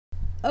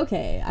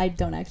Okay, I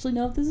don't actually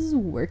know if this is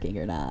working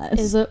or not.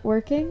 Is it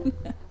working?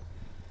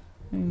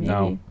 Maybe.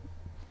 No.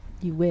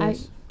 You wish. I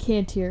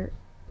can't hear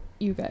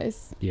you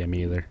guys. Yeah,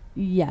 me either.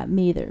 Yeah,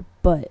 me either.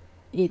 But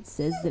it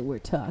says that we're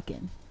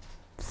talking.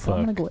 So I'm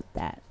Fuck. gonna go with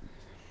that.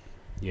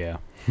 Yeah.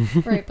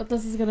 Right, but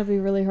this is gonna be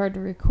really hard to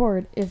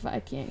record if I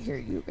can't hear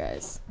you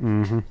guys.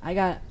 Mm-hmm. I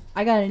got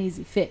an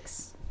easy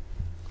fix.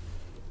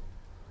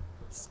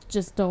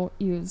 Just don't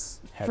use.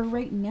 For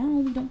right now,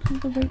 we don't have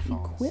the right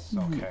Headphones.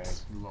 equipment. Okay,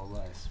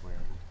 Lola, I swear.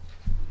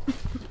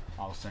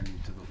 I'll send you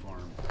to the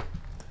farm.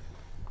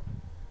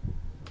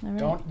 All right.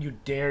 Don't you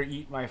dare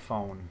eat my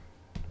phone.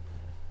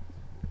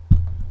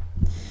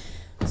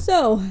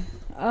 So,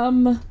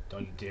 Don't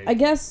you dare. I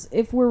guess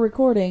if we're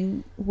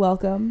recording,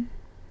 welcome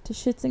to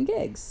Shits and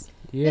Gigs.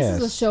 Yes.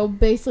 This is a show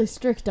basically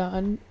strict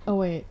on. Oh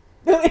wait.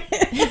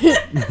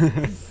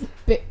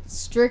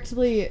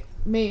 Strictly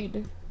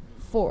made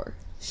for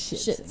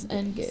shits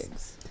and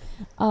gigs.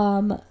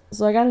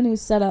 So I got a new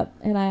setup,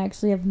 and I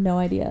actually have no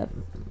idea.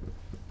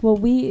 Well,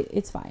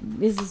 it's fine.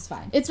 This is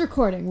fine. It's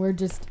recording. We're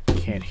just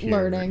Can't hear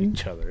learning.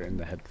 each other in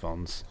the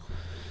headphones.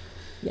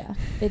 Yeah,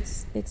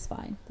 it's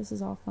fine. This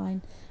is all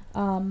fine.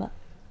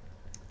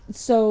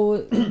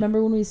 So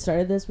remember when we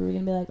started this, we were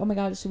gonna be like, oh my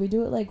god, should we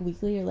do it like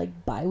weekly or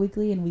like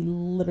bi-weekly? And we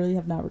literally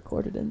have not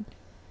recorded in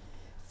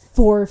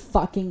 4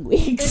 fucking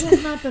weeks. It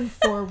has not been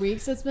 4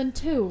 weeks. It's been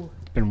 2.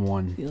 It's been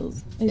one.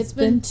 It's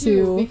been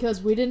 2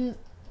 because we didn't.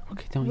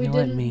 Okay, don't We yell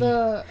at didn't me.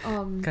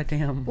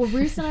 Goddamn. Well,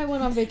 Reese and I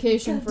went on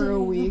vacation for a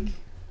week,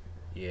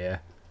 Yeah.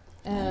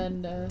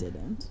 and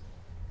didn't.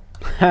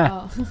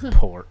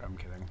 Poor. I'm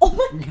kidding.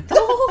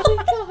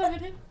 oh my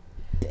god.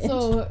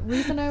 So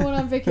Reese and I went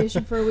on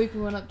vacation for a week.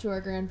 We went up to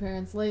our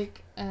grandparents'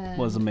 lake, and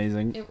Was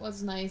amazing. it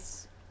was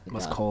nice. It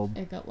was cold.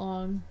 It got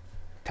long.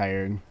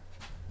 Tiring.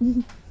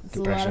 It's a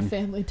lot Depression. of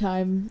family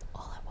time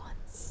all at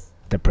once.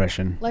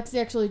 Depression. Lexi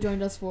actually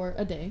joined us for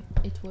a day.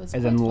 It was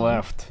And quite then fun.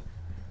 left.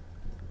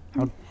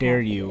 How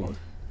dare you?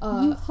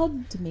 You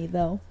hugged me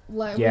though.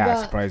 We Yeah,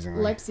 got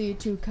surprisingly. Lexi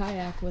to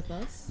kayak with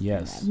us.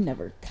 Yes. I've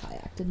never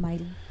kayaked in my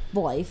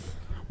life.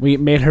 We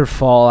made her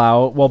fall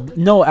out. Well,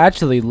 no,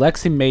 actually,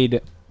 Lexi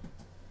made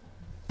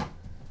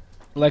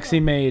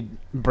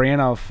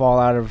Brianna fall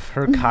out of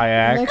her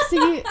kayak,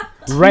 Lexi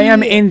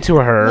ran into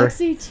her.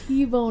 Lexi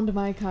T-boned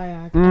my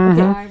kayak.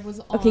 Mhm. I was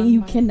on Okay,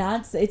 you my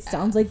cannot say. It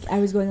sounds like I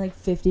was going like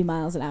 50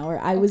 miles an hour.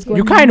 I was going.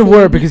 You kind of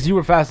were maybe- because you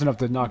were fast enough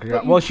to knock her But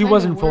out. you Well, she kinda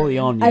wasn't fully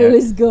were. on yet. I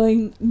was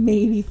going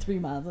maybe 3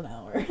 miles an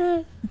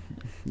hour.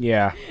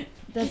 Yeah.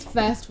 That's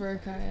fast for a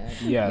kayak.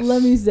 Yes.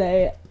 Let me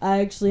say, I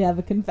actually have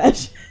a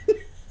confession.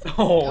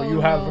 Oh,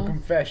 you have a no.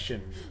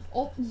 confession.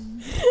 Oh,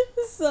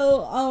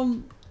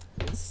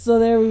 So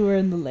there we were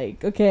in the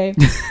lake. Okay.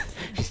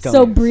 She's So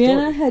telling me a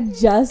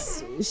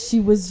Brianna she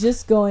was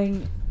just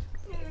going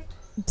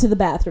to the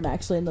bathroom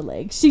actually in the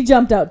lake. She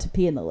jumped out to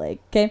pee in the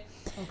lake. Okay.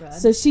 oh god.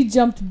 So she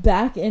jumped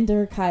back into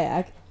her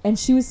kayak and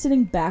she was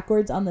sitting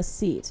backwards on the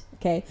seat.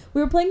 Okay.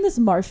 We were playing this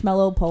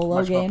marshmallow polo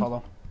Marshmallow game.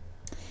 polo.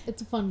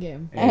 It's a fun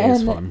game. It is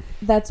And fun.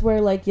 That's where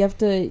like you have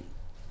to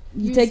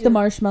Use take the your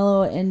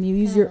marshmallow and you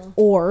use your paddle.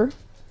 oar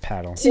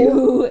Paddle.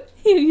 to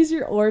you use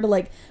your oar to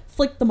like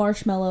flick the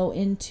marshmallow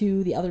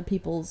into the other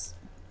people's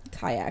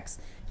kayaks.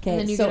 Okay, And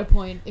then you so get a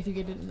point if you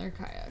get it in their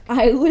kayak.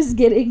 I was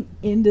getting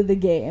into the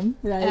game,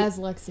 right? As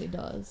Lexi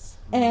does.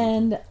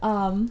 And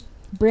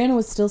Brianna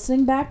was still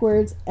sitting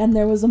backwards, and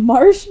there was a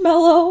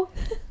marshmallow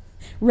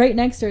right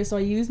next to her. So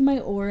I used my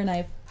oar and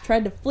I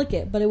tried to flick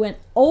it, but it went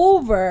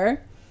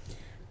over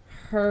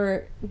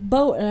her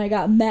boat, and I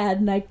got mad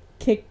and I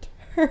kicked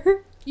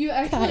her. You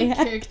actually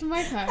Kayak. kicked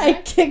my kayak. I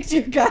kicked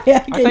your kayak. I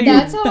thought and you-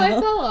 That's how I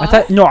fell. fell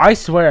off. I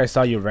swear I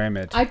saw you ram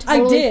it. I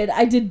totally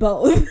I did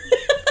both.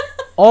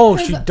 Oh,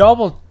 Because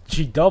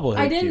she double hit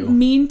I didn't you.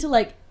 mean to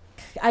like.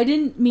 I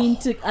didn't mean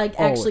to like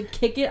Oh. actually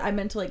kick it. I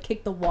meant to like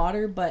kick the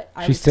water, but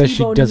I She was says she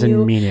T-boning doesn't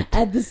you mean it.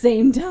 at the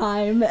same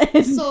time.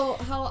 And So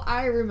how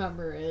I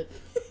remember it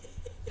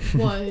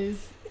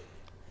was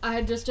I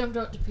had just jumped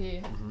out to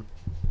pee,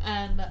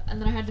 and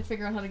then I had to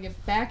figure out how to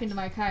get back into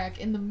my kayak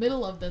in the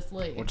middle of this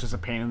lake. Which is a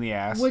pain in the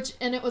ass.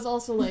 And it was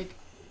also like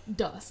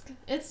dusk.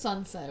 It's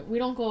sunset. We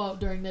don't go out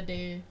during the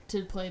day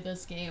to play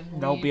this game.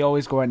 Nope, we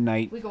always go at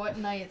night. We go at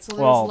night, so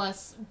there's Well-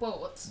 less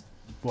boats.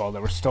 Well,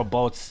 there were still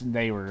boats.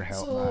 They were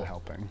So- not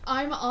helping.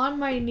 I'm on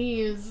my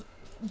knees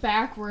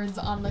backwards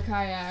on the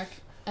kayak,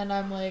 and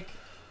I'm like,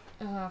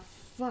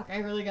 fuck, I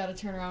really gotta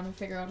turn around and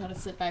figure out how to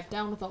sit back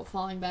down without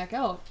falling back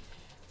out.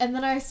 And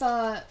then I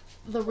saw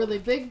the really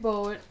big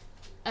boat,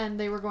 and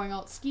they were going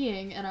out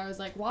skiing, and I was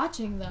like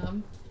watching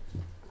them,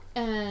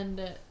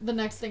 and the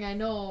next thing I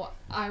know,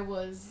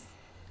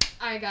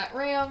 I got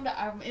rammed,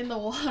 I'm in the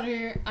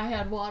water, I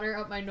had water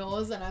up my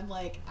nose, and I'm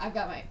like, I've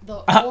got the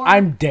oar.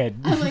 I'm dead.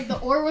 I'm like, the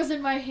oar was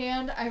in my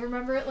hand. I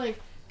remember it like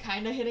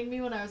kind of hitting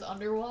me when I was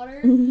underwater,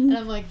 and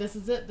I'm like, this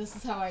is it. This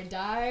is how I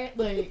die.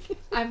 Like,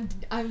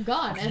 I'm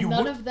gone, and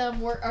none of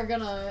them are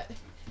gonna.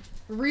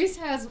 Reese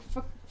has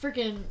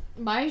freaking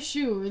my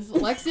shoes,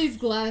 Lexi's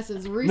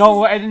glasses, Reese's.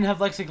 No, I didn't have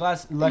Lexi's You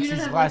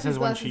didn't glasses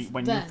have when Lexi's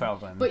you then, fell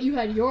then. But you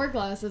had your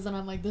glasses, and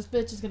I'm like, this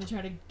bitch is gonna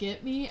try to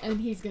get me, and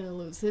he's gonna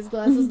lose his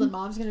glasses. Then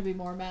mom's gonna be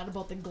more mad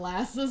about the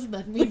glasses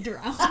than me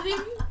drowning.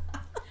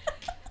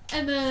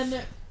 And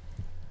then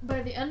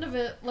by the end of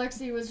it,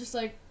 Lexi was just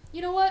like,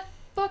 you know what?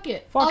 Fuck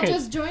it. I'll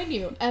just join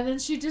you. And then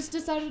she just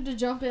decided to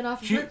jump in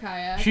off of her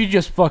kayak. She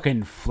just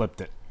fucking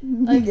flipped it.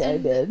 Like, yeah, I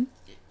did.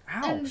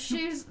 Ow. And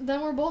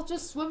then we're both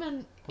just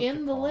swimming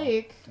in the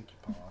lake. Take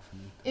your paw off me.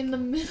 In the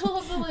middle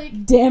of the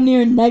lake. Damn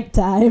near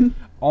nighttime.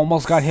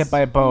 Almost got hit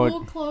by a boat.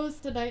 So close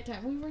to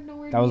nighttime. We were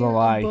nowhere That was near a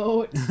lie.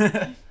 boat.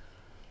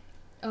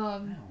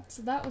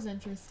 So that was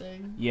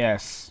interesting.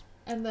 Yes.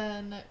 And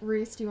then,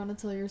 Reese, do you want to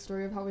tell your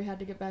story of how we had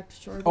to get back to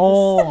shore? Because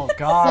Oh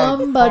God.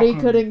 somebody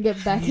fucking couldn't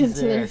get back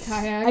into their Jesus.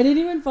 kayak. I didn't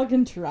even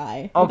fucking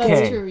try. Okay.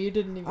 That's true. You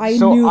didn't even. I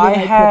So knew that I I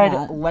could had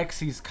not.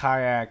 Lexi's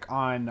kayak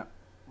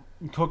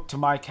hooked to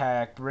my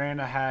kayak.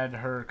 Brianna had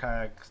her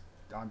kayak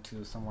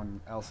onto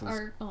someone else's.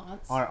 Our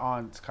aunts. Our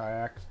aunt's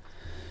kayak.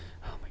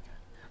 Oh my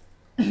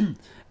God.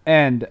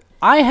 And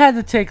I had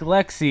to take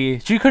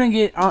Lexi. She couldn't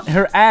get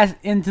her ass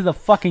into the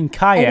fucking I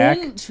kayak.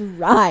 didn't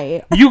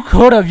try. You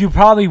could have. You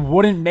probably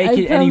wouldn't make I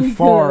it any probably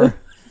far. could've.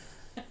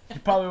 You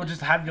probably would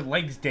just have your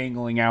legs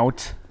dangling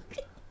out.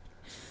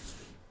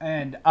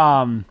 And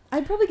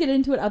I'd probably get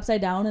into it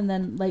upside down, and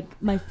then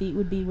like my feet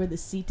would be where the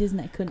seat is,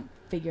 and I couldn't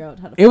figure out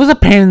how to. it was a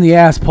pain in the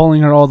ass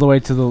pulling her all the way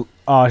to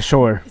the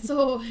shore.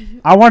 So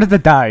I wanted to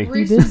die.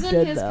 Reese did was in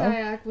good, his though.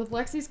 kayak with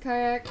Lexi's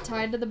kayak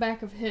tied to the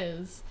back of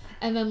his,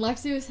 and then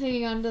Lexi was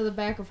hanging onto the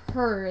back of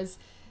hers,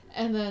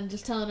 and then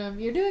just telling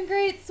him, "You're doing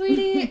great,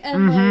 sweetie,"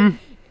 and like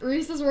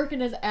Reese is working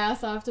his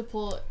ass off to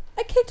pull.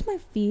 I kicked my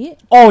feet.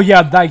 Oh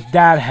yeah,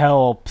 that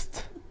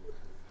helped.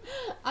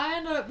 I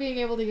ended up being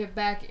able to get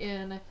back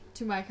in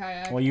to my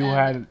kayak. Well, you and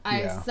had-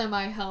 I yeah.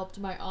 semi helped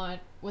my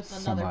aunt with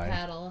another Semi.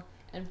 paddle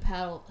and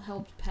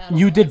helped paddle.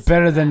 You did us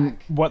better than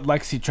back. what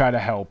Lexi tried to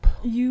help.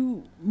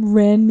 You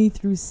ran me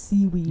through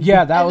seaweed.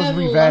 Yeah, that And was then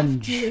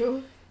revenge. left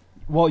you.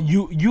 Well,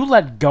 you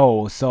let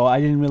go, so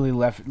I didn't really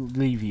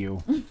leave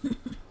you.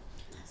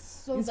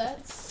 So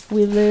that's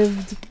We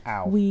lived.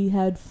 Ow. We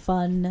had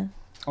fun.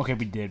 Okay,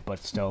 we did, but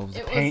still, it was a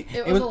it. pain.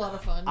 Was a lot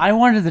of fun. I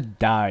wanted to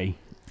die.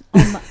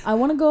 I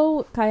want to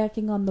go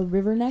kayaking on the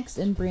river next,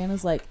 and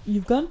Brianna's like,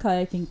 "You've gone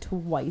kayaking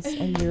twice,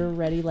 and you're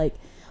already like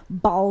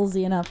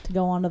ballsy enough to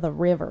go onto the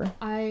river."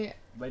 I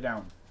Lay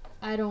down,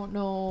 don't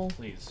know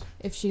please.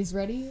 if she's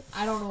ready.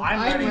 I don't know if I'm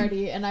I'm ready.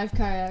 ready, and I've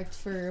kayaked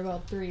for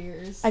about 3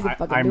 years. I could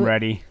fucking I'm do it.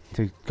 ready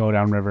to go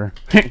down river.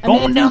 I mean,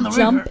 Going if down you the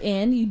jump river.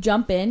 in, you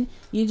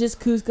just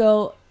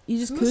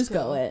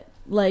Cusco it.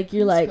 Like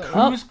you're like,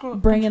 Cusco. oh,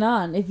 bring it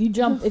on. If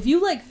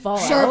you like fall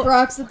Sharp out,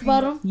 rocks at the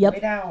bottom. Lay yep,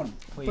 down,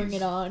 please. Bring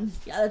it on.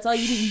 yeah, that's all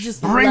you do. You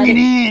just Bring let it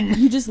in.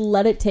 You just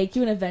let it take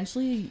you, and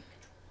eventually,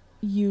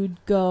 you'd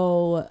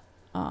go,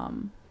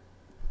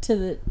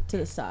 to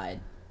the side.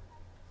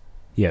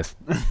 Yes.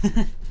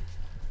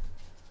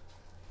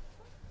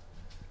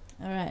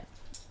 All right.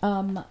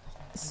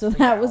 So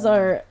that was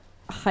our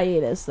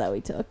hiatus that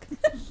we took.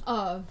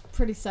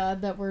 Pretty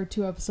sad that we're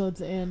 2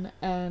 episodes in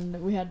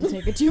and we had to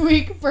take a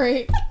 2-week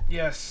break.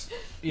 Yes.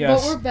 But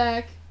Yes. we're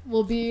back.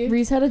 We'll be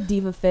Reese had a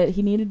diva fit.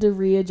 He needed to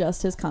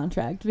readjust his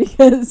contract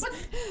because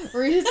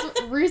Reese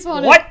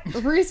wanted What?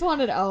 Reese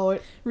wanted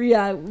out.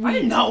 I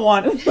did not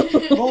want.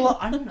 Lola,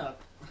 I'm gonna.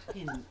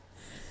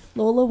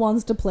 Lola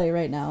wants to play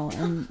right now,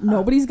 and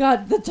nobody's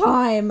got the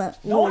time. No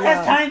one Lola.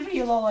 has time for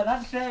you, Lola.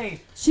 Not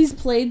today. She's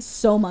played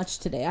so much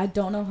today. I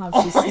don't know how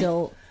she's Oh,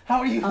 still. How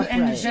are you Upright. She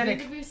need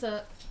energetic? to be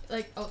set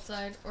like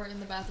outside or in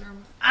the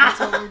bathroom Ah!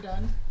 until we're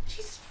done.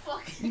 She's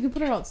fucking. You can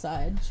put her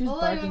outside. She was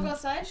Lola, you wanna barking. go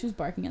outside? She was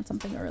barking at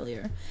something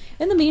earlier.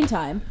 In the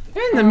meantime,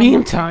 In the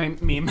meantime,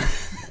 meme.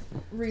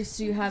 Reese,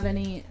 do you have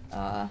any? Do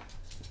Lola,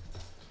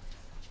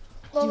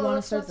 you want to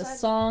let's go start the outside.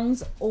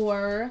 songs,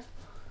 or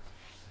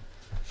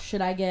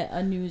should I get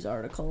a news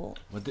article?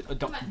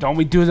 Don't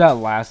we do that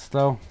last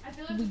though? I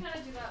feel like we kind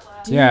of do that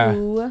last. Yeah.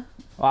 Do-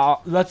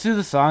 Well, let's do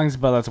the songs,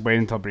 but let's wait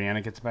until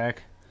Brianna gets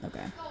back.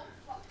 Okay.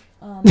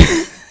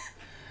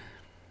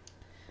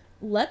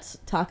 Let's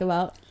talk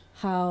about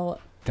how.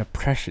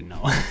 Depression,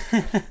 no.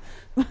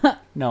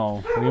 No.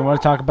 What do you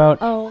want to talk about?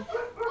 Oh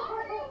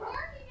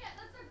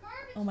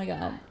my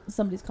God!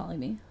 Somebody's calling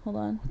me. Hold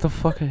on. What the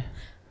fuck?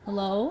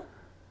 Hello.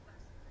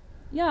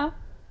 Yeah.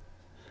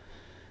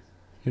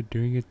 You're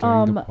doing it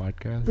during the Um,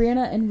 podcast?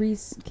 Brianna and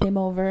Reese came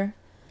over.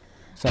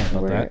 Sorry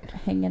about We're that.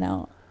 hanging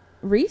out.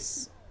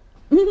 Reese?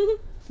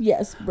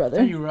 Yes, I brother.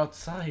 thought you were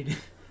outside.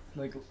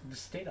 Like,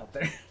 just stayed out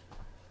there.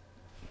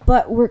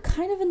 But we're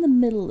kind of in the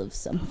middle of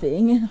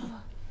something.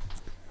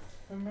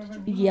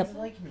 Yep.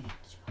 Like me.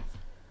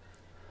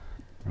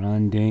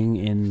 Running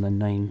in the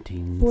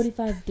 19s.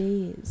 45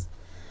 days.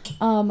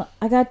 I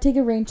gotta take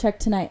a rain check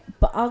tonight,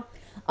 but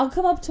I'll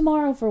come up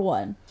tomorrow for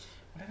one.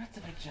 What about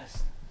the big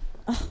chest?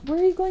 Where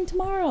are you going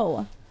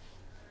tomorrow?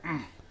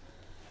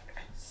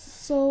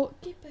 So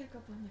get back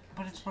up on the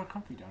But it's more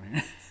comfy down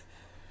here.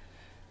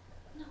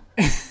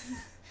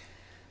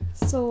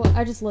 So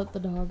I just let the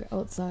dog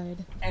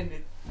outside, And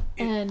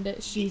and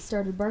she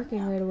started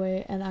barking right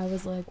away, and I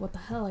was like, what the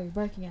hell are you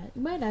barking at?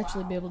 You might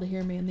actually be able to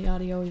hear me in the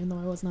audio, even though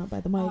I was not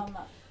by the mic.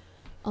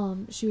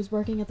 She was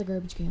barking at the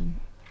garbage can.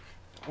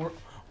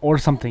 or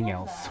something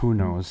else. Who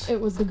knows? It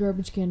was the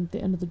garbage can at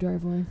the end of the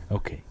driveway.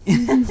 Okay.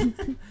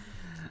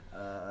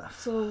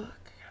 So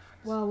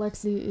while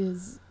Lexi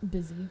is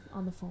busy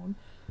on the phone,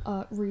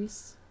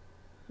 Reese,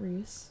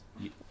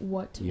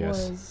 what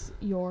Yes. was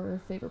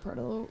your favorite part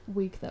of the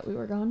week that we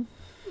were gone?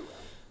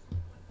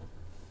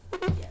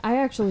 I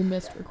actually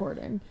missed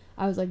recording.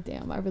 I was like,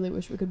 damn, I really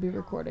wish we could be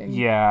recording.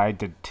 Yeah, I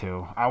did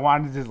too. I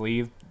wanted to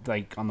leave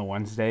like on the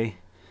Wednesday.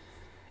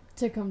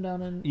 To come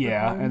down and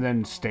Yeah, record and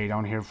then stay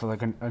down here for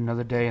like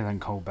another day, and then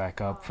go back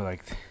up for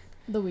like.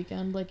 the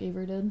weekend like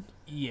Avery did.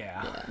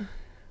 Yeah. Yeah.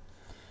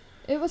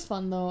 It was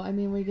fun though. I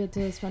mean, we get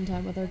to spend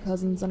time with our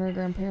cousins and our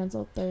grandparents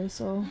out there,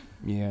 so.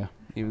 Yeah.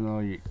 Even though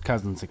your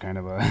cousins are kind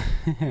of a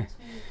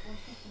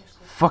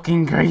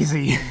fucking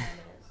crazy.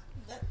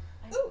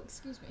 Oh,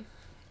 excuse me.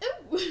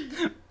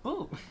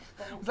 Oh,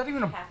 is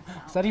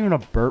that even a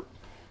burp?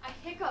 I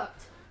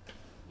hiccuped.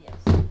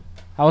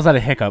 How was that a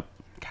hiccup?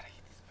 God, I hate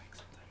these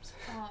mics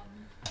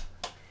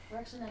sometimes. We're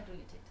actually not doing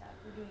a TikTok.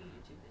 We're doing a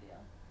YouTube video.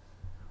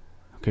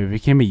 Okay, if we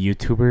became a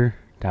YouTuber,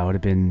 that would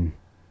have been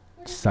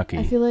sucky.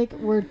 I feel like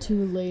we're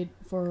too late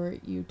for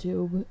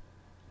YouTube.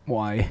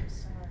 Why?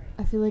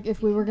 I feel like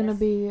if we were gonna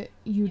be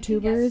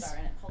YouTubers,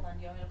 Hold on,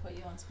 do you want me to put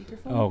you on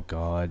speakerphone? Oh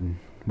God.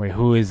 Wait,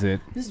 who is it?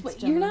 Just wait.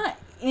 It's You're Jenna. not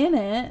in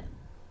it.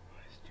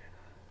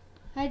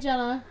 Hi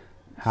Jenna.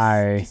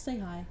 Hi. Just say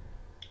hi.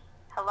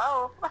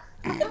 Hello.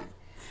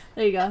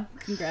 There you go.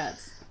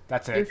 Congrats.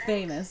 That's You're it.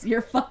 famous.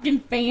 You're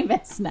fucking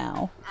famous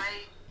now.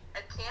 I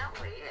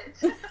can't wait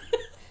to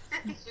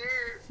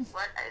hear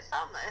what I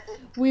sound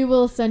like. We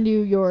will send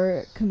you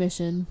your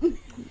commission.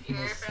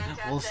 You're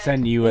fantastic. We'll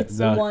send you It's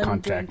the one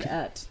contract. drink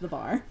at the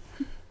bar.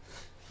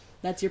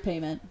 That's your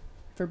payment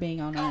for being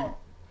on our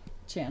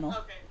channel.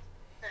 Okay,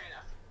 fair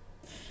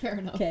enough. Fair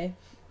enough. Okay.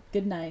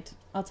 Good night.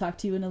 I'll talk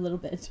to you in a little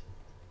bit.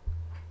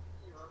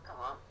 You will come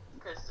up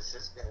because this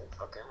is getting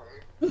fucking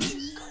weird.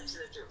 Just going to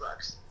the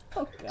 $2.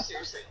 Oh god.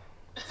 Seriously.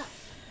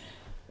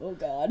 Oh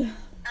god.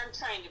 I'm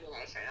trying to be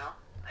nice right now.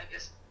 I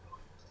just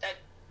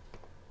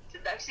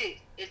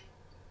actually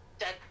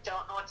that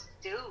don't know what to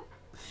do.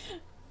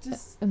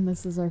 Just And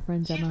this is our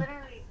friend She Jenna.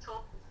 literally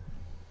told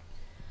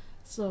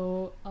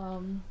So,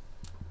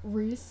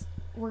 Reese,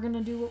 we're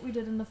gonna do what we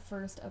did in the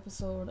first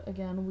episode.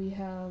 Again, we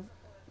have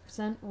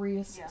sent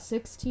Reese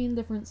 16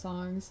 different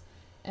songs,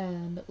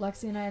 and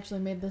Lexi and I actually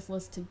made this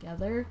list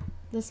together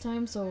this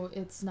time, so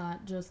it's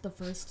not just the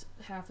first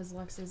half is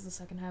Lexi's, the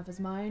second half is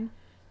mine.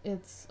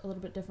 It's a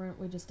little bit different.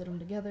 We just did them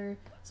together,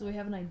 so we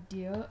have an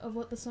idea of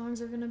what the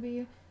songs are gonna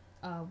be.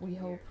 We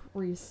hope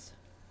Reese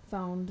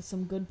found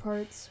some good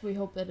parts. We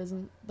hope that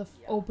isn't the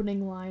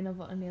opening line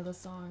of any of the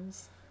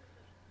songs.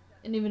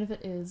 And even if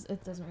it is,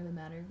 it doesn't really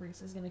matter.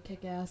 Reese is gonna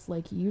kick ass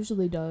like he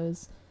usually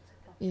does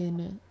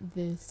in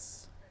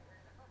this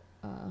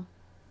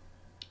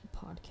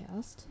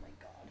podcast. oh my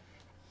god.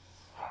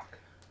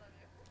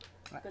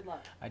 Good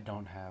luck. I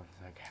don't have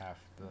like half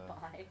the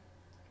Bye.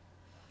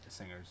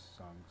 singers'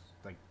 songs,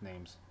 like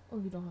names. Oh,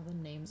 you don't have the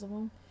names of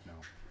them? No.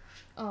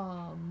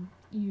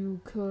 You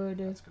could.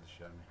 That's good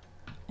shit.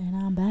 And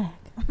I'm back.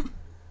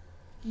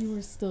 You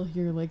were still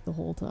here like the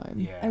whole time.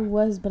 Yeah. I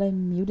was, but I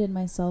muted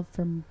myself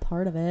from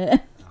part of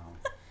it.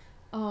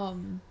 I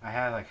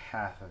had like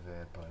half of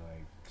it, but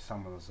like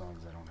some of the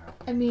songs I don't have.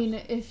 I mean,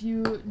 if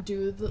you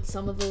do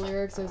some of the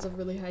lyrics, there's a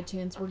really high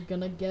chance we're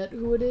gonna get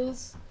who it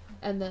is,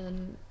 and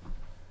then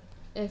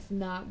if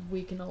not,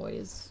 we can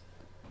always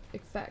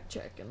like fact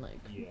check and like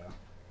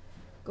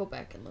go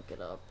back and look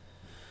it up.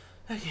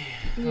 Okay.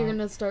 You're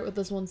gonna start with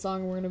this one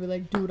song, and we're gonna be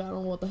like, dude, I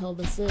don't know what the hell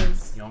this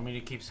is. You want me to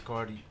keep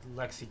score?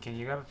 Lexi, can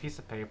you grab a piece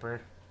of paper?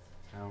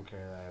 I don't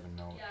care that I have a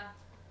note. Yeah.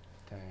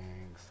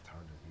 Thanks. It's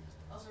hard to use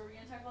this. Also, are we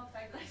gonna talk about the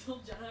fact that I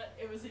told Jenna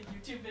it was a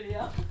YouTube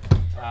video?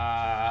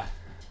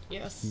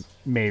 Yes.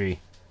 Maybe.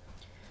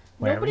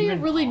 Wait, are we Nobody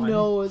even really on?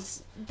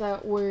 knows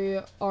that we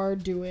are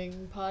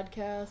doing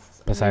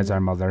podcasts. Besides our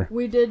mother.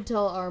 We did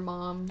tell our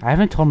mom. I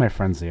haven't told my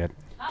friends yet.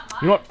 Not mine.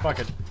 You know what? Fuck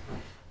it.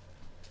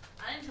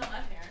 I didn't tell my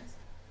parents.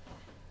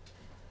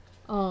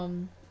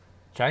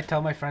 Should I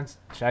tell my friends?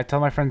 Should I tell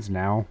my friends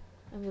now?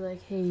 I'd be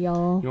like, hey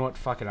y'all, You know what?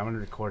 Fuck it. I'm gonna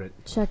record it.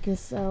 check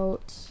us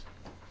out.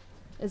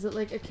 Is it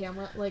like a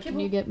camera? Like, Can can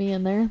we- you get me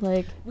in there?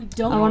 Like, We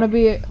don't. I want to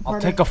be a I'll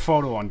part take of. a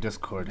photo on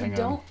Discord. We Hang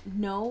don't on.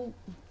 know.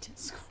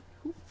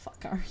 Who the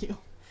fuck are you?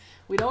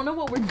 We don't know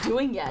what we're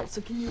doing yet.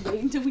 So can you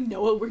wait until we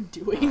know what we're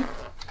doing?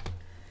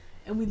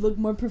 And we look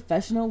more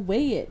professional.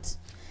 Wait.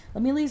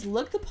 Let me at least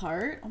look the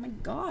part. Oh my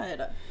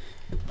god.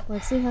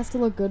 Lexi has to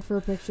look good for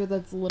a picture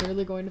that's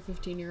literally going to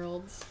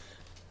 15-year-olds.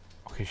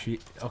 Okay,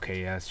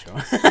 Okay, yeah, that's true.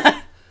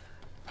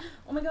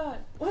 Oh my god.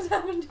 What's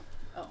happened?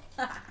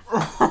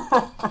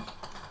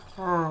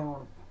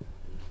 Oh.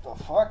 The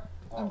fuck?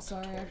 I'm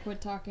sorry, I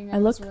quit talking. I I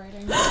was look-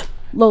 writing.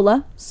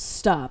 Lola,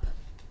 stop.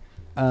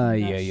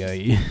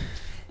 Yeah.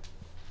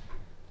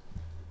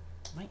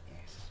 My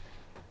ass.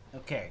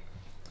 Okay.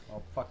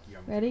 Oh, fuck you.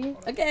 Ready?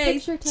 Okay.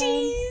 Picture time.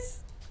 Cheese.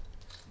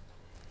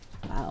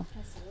 Wow,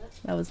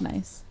 that was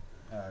nice.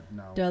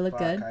 No. Do I look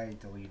good? I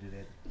deleted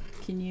it.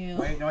 Can you?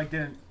 Wait, no, I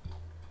didn't.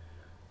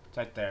 It's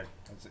right there.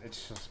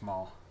 It's just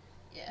small.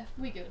 Yeah,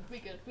 we good.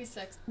 We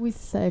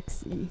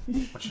sexy.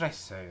 What should I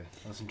say?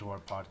 Listen to our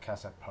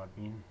podcast at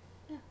Podbean.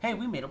 Yeah. Hey,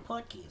 we made a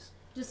podcast.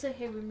 Just say,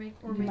 hey, we're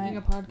making might-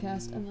 a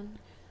podcast, and then.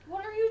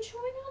 What are you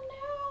chewing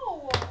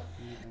on now?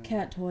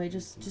 Cat toy.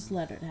 Just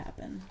let it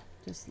happen.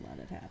 Just let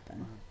it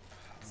happen.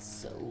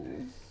 So.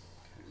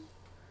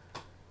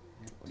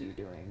 What are you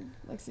doing?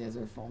 Lexi has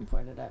her phone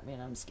pointed at me,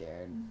 and I'm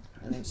scared.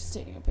 I think she's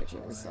taking a picture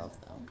of herself,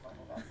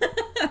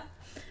 though.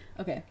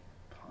 Okay.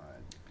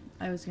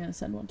 I was gonna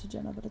send one to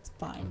Jenna, but it's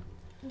fine.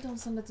 Don't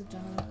send it to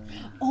Jenna.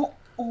 Oh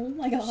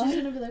my She's god.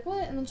 gonna be like,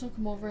 what? And then she'll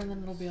come over, and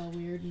then it'll be all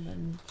weird, and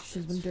then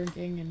she's been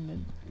drinking, and it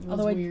was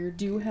Although I weird.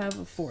 do have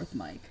a fourth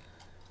mic.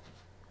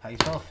 How you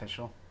spell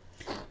official?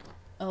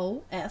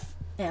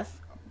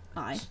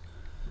 O-F-F-I.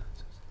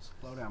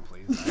 Slow down,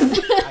 please.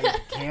 I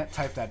can't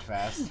type that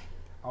fast.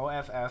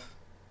 O-F-F.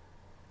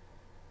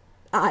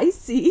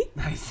 I-C.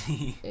 I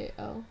see.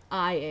 A-L.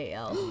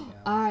 I-A-L.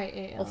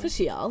 I-A-L.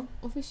 Official.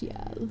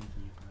 Official.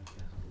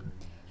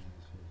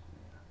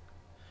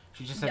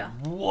 She just said, Yeah.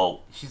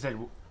 whoa. She said,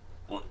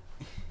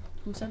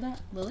 Who said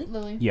that? Lily?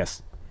 Lily.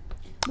 yes.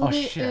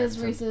 Lily shit, is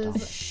I said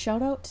Reese's.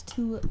 Shout out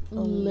to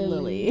Lily.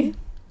 Lily.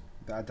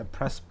 The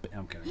press.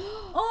 I'm kidding.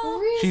 Oh,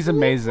 Reese, She's leave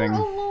amazing. her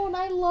alone.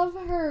 I love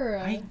her.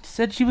 I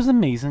said she was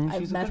amazing.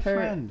 I've She's a met good her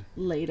friend.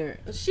 later.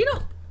 She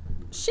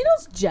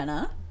knows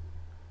Jenna.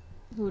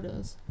 Who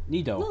does?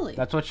 Nido. Lily.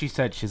 That's what she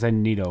said. She said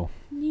Nido.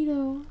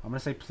 Nito. I'm gonna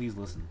say please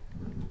listen.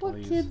 What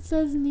Please. kid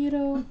says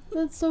Nito?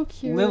 That's so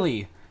cute.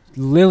 Lily.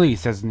 Lily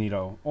says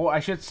Nido. Oh, I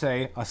should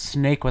say a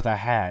snake with a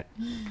hat.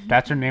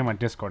 That's her name on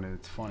Discord, and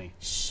it's funny.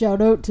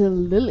 Shout out to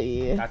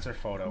Lily. That's her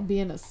photo.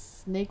 Being a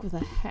snake with a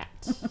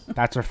hat.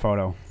 That's her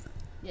photo.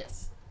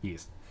 Yes.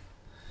 Yes.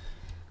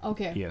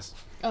 Okay. Yes.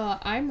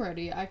 I'm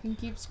ready. I can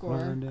keep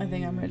score. I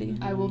think I'm ready.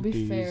 I will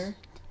be fair.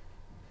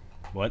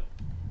 What?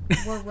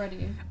 We're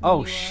ready. Oh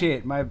when you are.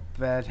 shit! My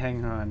bad.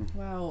 Hang on.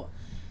 Wow.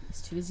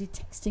 He's too busy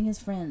texting his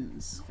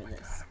friends for my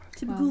this.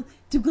 God,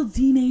 Typical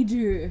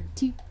teenager.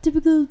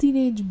 Typical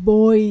teenage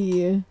boy.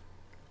 You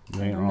And ain't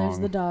then there's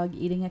wrong. the dog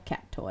eating a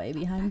cat toy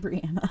behind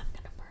Brianna.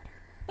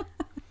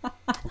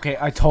 Okay,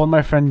 I told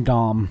my friend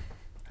Dom.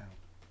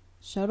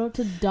 Shout out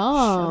to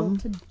Dom. Shout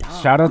out to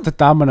Dom. Shout out to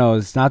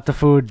Domino's, not the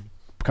food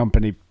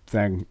company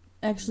thing.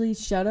 Actually,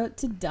 shout out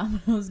to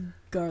Domino's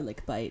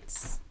garlic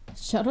bites.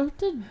 Shout out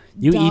to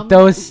You Dom- eat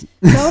those?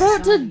 Shout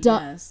out to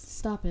Dom. Yes.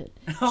 Stop it.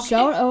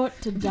 Shout out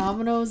to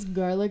Domino's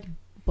garlic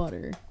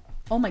butter.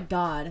 Oh my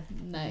god.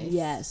 Nice.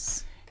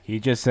 Yes. He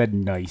just said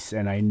nice,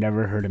 and I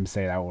never heard him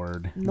say that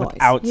word Nice.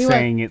 without He went,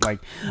 saying it. Like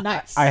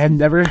Nice. I have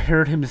never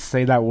heard him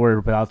say that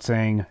word without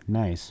saying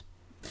nice.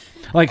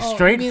 Like Oh,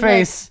 straight you mean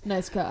face. like,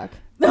 nice cock.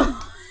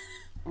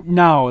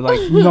 No,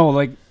 like no,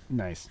 like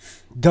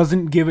nice.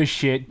 Doesn't give a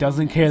shit.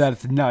 Doesn't care that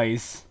it's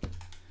nice.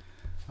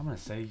 I'm gonna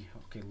say,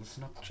 okay,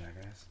 listen up,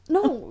 jackass.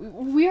 No,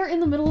 we are in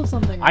the middle of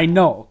something. I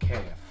know.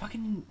 Okay,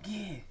 fucking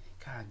yeah.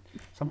 God,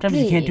 sometimes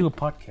you can't Okay. do a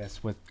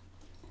podcast with.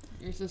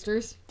 Your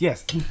sisters?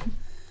 Yes.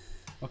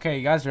 Okay,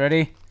 you guys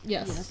ready?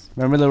 Yes.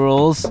 Remember the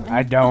rules?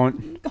 I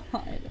don't.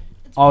 God.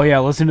 Oh yeah,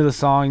 listen to the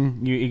song.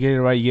 You get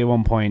it right, you get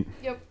 1 point.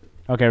 Yep.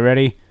 Okay,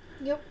 ready?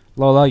 Yep.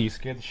 Lola, you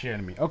scared the shit out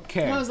of me.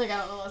 Okay. I was like, I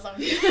don't know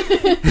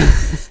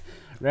that song.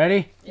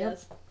 Ready?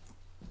 Yes.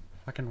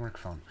 Fucking work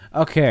phone.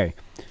 Okay.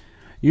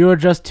 You are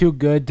just too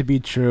good to be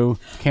true.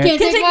 Can't Can't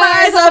take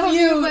my eyes off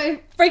you. my-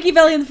 Frankie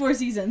Valli in the Four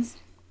Seasons.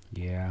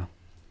 Yeah.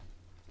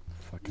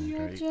 Fucking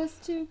You're great.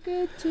 just too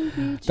good to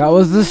be That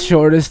was the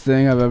shortest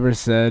thing I've ever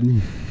said.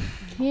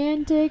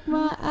 Can't take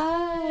my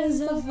eyes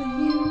off of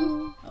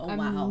you. Oh I'm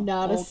wow.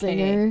 not a Okay.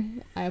 singer.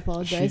 I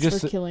apologize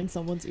just- for killing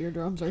someone's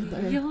eardrums right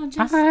there. You're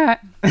just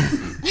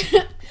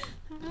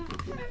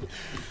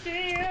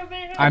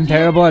I'm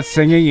terrible at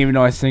singing, even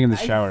though I sing in the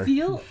shower. I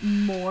feel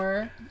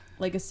more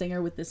like a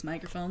singer with this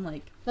microphone,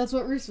 like That's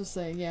what Reese was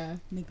saying, yeah.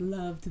 make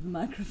love to the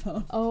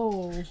microphone.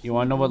 Oh. You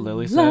want to know what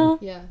Lily said?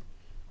 Love. Yeah.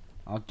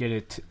 I'll get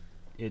it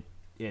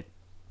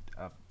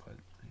up.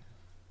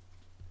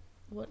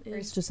 What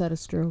Reese is just had a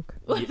stroke.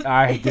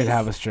 I did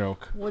have a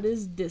stroke. what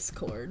is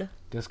Discord?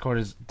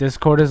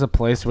 Discord is a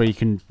place where you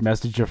can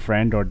message your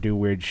friend or do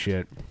weird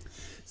shit.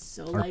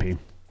 So RP.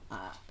 like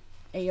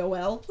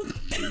AOL.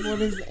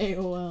 What is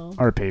AOL?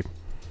 RP.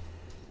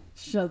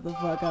 Shut the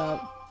fuck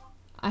up.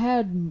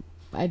 I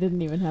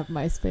didn't even have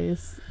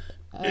MySpace.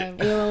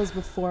 AOL is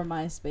before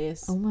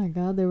MySpace. Oh my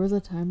god, there was a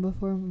time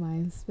before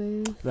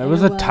MySpace. There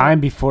was a AOL. time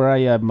before I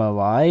am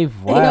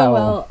alive.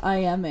 Wow. AOL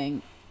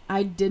IMing.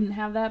 I didn't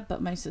have that,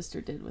 but my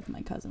sister did with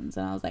my cousins,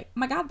 and I was like, "Oh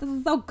my god, this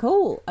is so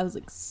cool!" I was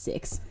like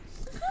 6,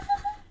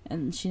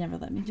 and she never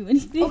let me do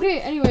anything. Okay,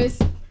 anyways,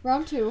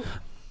 round 2.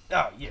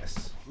 Oh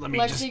yes. Let me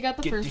Lexi just got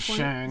the get first the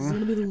point. This is shang.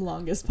 gonna be the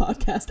longest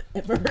podcast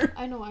ever.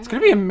 I know. It's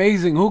gonna be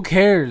amazing. Who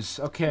cares?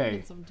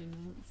 Okay. 17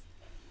 minutes.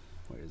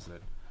 Where is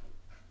it?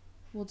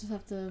 We'll just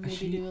have to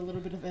maybe do a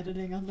little bit of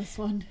editing on this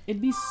one.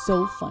 It'd be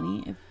so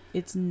funny if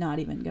it's not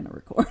even gonna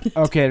record it.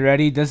 Okay,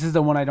 ready? This is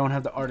the one I don't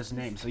have the artist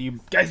name, so you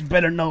guys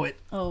better know it.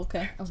 Oh,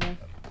 okay. Okay.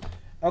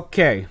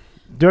 Okay.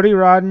 Dirty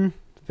Rotten,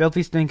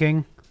 Filthy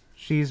Stinking,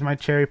 She's My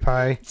Cherry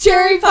Pie.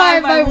 Cherry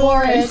Pie by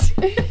Warren.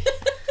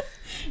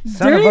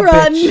 Son Dirty of a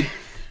Rotten. bitch.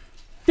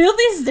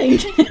 Filthy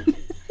stinking.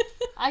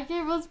 I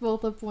gave us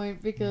both a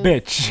point because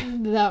Bitch.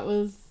 that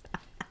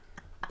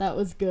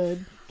was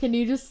good. Can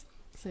you just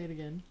say it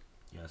again?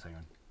 Yes, hang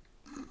on.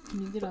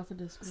 Can you get off of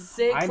Discord?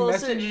 Say it I'm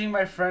closer. messaging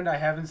my friend I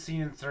haven't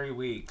seen in 3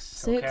 weeks.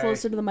 Say it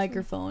closer to the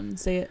microphone.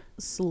 Say it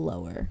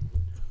slower.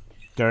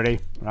 Dirty,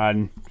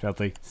 rotten,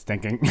 filthy,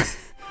 stinking.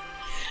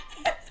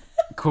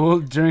 Cool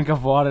drink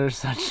of water,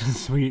 such a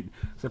sweet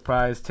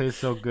surprise. Tastes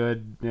so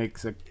good,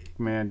 makes a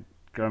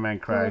grown man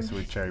cry.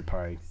 Sweet cherry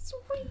pie.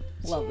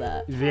 Love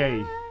that.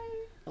 Yay.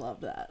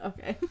 Love that.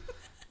 Okay.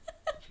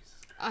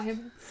 I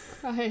am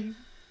crying.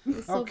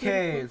 It's so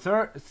Okay,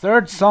 beautiful.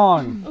 third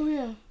song. Oh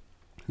yeah.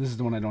 This is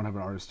the one I don't have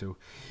an artist to.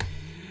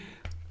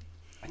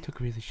 I took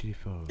really shitty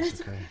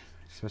photos, okay?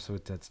 Especially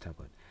with Dead's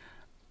tablet.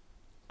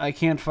 I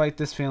can't fight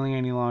this feeling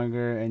any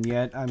longer, and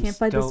yet I'm Can't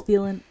fight this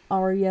feeling.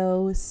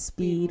 Ario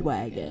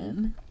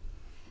Speedwagon.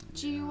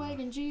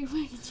 G-Wagon,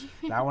 G-Wagon,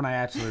 G-Wagon. That one I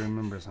actually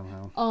remember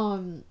somehow.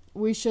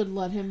 We should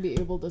let him be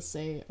able to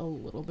say a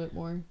little bit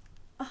more.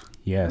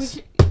 Yes.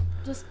 We should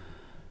just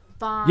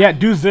Fine. Yeah,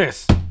 do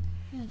this.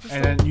 yeah, just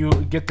And then you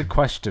get the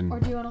question. or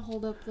do you want to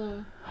hold up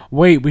the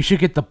Wait, we should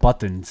get the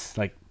buttons.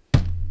 Like,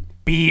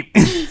 beep.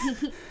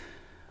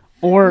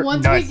 Or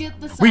once nut. we get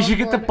the We should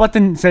get the soundboard-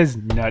 button that says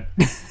nut.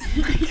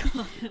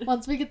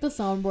 Once we get the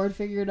soundboard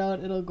figured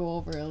out, it'll go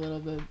over a little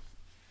bit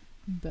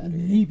better.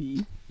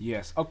 Maybe.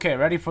 Yes. Okay,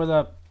 ready for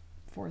the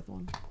Fourth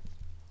one.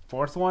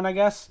 fourth one, I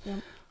guess? Yep.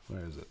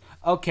 Where is it?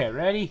 Okay,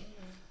 ready?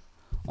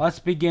 Let's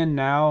begin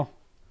now.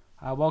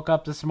 I woke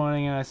up this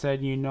morning and I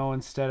said, you know,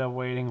 instead of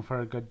waiting for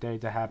a good day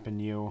to happen,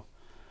 you...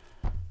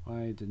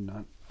 I did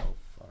not... Oh,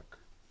 fuck.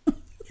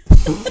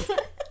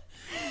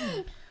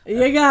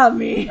 You got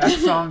me. That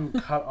song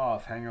cut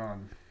off. Hang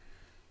on.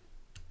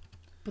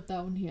 But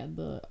that one he had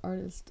the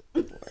artist.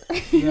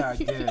 Yeah, I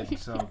did,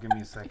 so give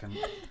me a second.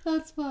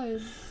 That's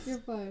fine. You're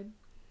fine.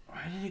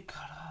 Why did it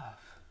cut off?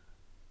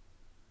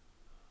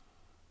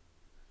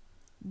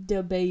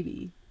 The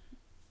baby.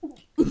 No,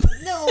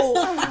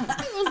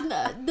 it was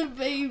not the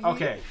baby.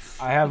 Okay,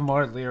 I have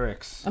more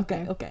lyrics.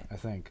 Okay. Okay. I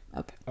think.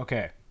 Okay.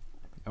 Okay.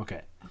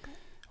 Okay.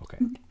 Okay.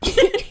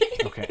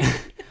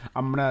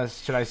 Okay.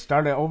 Should I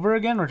start it over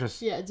again or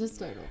just? Yeah, just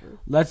start over.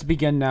 Let's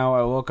begin now.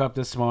 I woke up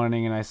this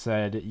morning and I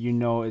said, you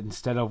know,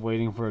 instead of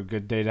waiting for a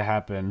good day to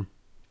happen,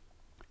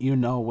 you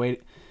know,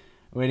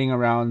 waiting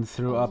around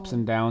through ups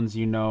and downs,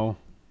 you know.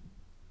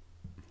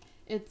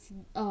 It's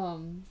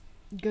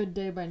Good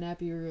Day by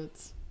Nappy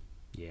Roots.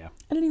 Yeah.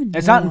 I didn't even.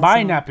 It's know not that by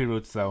song. Nappy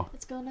Roots though.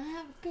 It's gonna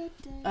have a good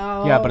day.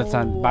 Oh. Yeah, but it's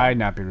not by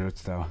Nappy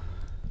Roots though.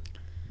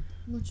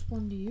 Which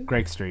one do you?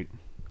 Greg Street.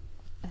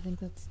 I think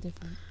that's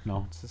different.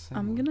 No, it's the same.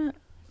 I'm one. gonna.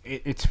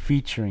 It's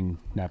featuring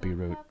Nappy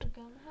Root.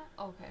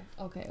 Okay.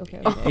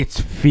 It's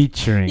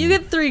featuring. You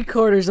get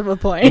 3/4 of a You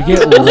point. get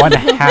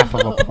 1/2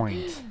 of a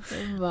point.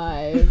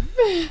 Vibe.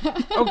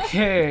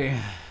 Okay.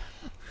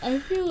 I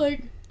feel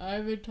like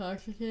I'm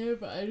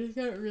intoxicated, but I just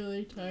got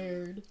really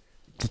tired.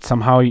 Did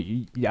somehow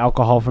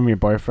alcohol from your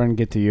boyfriend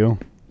get to you?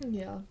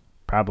 Yeah.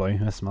 Probably.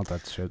 I smelled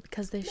that shit.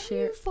 Because they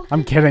share.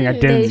 I'm kidding. I They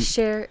didn't.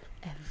 share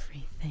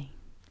everything.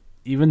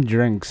 Even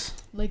drinks.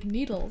 Like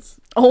needles.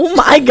 Oh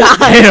my god.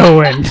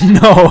 Heroin.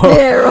 No.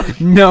 Heroin.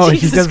 No, she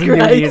Jesus doesn't do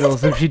Christ.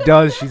 needles. If she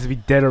does, she's be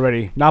dead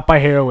already. Not by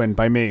heroin,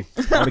 by me.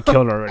 I would have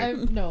killed her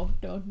already. No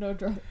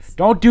drugs.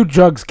 Don't do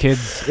drugs,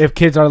 kids. If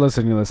kids are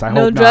listening to this, I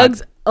No hope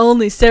drugs,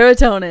 only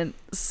serotonin.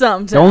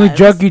 Sometimes. not. The only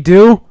drug you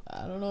do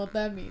I don't know what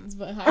that means,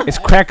 but hi. is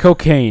crack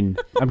cocaine.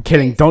 I'm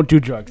kidding. Don't do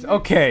drugs.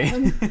 Okay.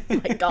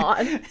 Oh my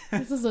god.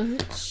 This is a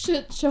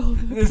shit show.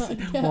 Of a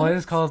podcast. Well, it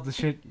is called the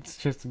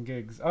shits and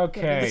gigs.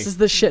 Okay. This is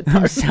the shit I'm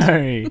part.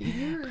 sorry.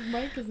 Your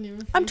mic isn't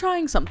even. I'm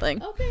trying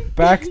something. Okay.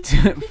 Back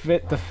to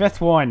the fifth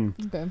one.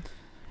 Okay.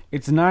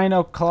 It's 9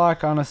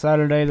 o'clock on a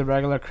Saturday. The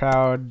regular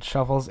crowd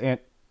shuffles in.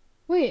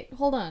 Wait,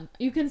 hold on.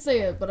 You can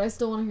say it, but I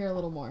still want to hear a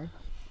little more.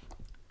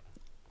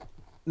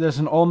 There's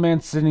an old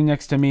man sitting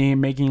next to me,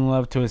 making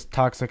love to his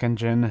toxic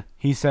engine.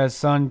 He says,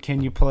 "Son,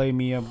 can you play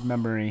me a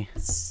memory?"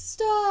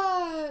 Stop.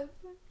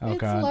 Oh,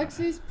 It's God.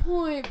 Lexi's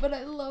point, but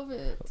I love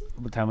it.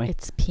 Tell me.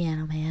 It's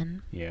Piano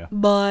Man Yeah.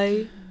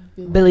 by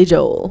Billy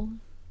Joel.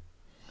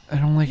 I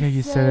don't like how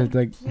you said it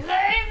like.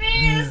 Play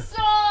me a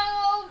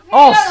song.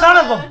 Oh, son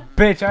of a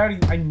bitch!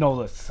 I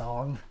know this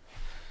song.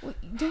 Wait,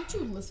 don't you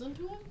listen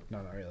to him?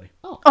 No, not really.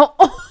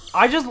 Oh.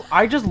 I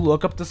just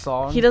look up the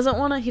song. He doesn't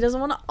want to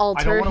I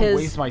alter don't want to his.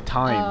 waste my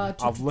time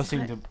Uh, of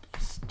listening to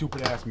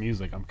stupid ass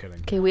music. I'm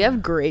kidding. Okay, we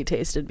have great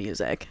taste in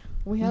music.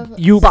 We have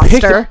You Buster.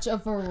 such a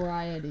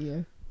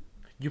variety.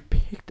 You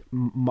picked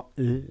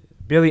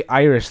Billie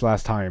Irish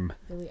last time.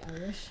 Billy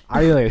Irish.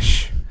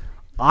 Eilish.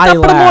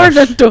 More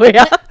than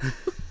Eyelash.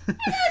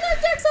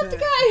 Jack's not the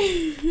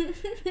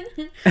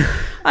guy.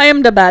 I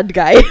am the bad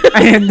guy.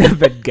 I am the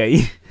bad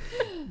guy.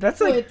 That's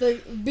like Wait,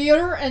 the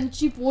beer and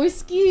cheap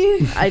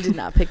whiskey. I did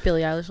not pick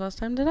Billie Eilish last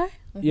time, did I?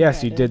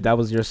 yes, you did. That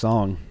was your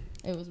song.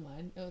 It was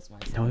mine. It was mine.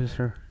 No, it was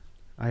her.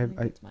 I think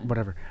it's mine.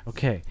 whatever.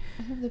 Okay.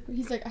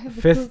 He's like, I have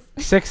the Fifth,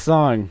 proof. sixth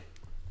song.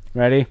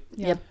 Ready?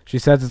 Yeah. Yep. She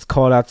says it's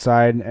cold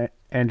outside,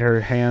 and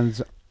her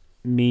hands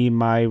me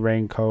my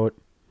raincoat.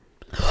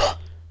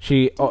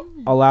 She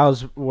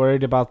allows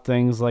worried about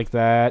things like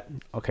that.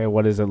 Okay,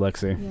 what is it,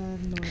 Lexi? Yeah, I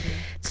have no idea.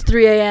 It's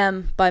 3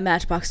 a.m. by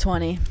Matchbox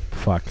 20.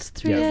 Fuck. It's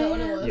 3 Is Yeah. that what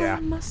it was? Yeah.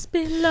 Must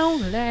be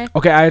lonely.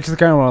 Okay, I just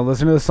kind of want to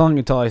listen to the song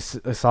until I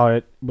saw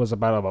it was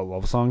about a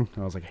love song.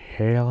 I was like,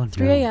 hell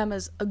 3 no. a.m.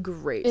 is a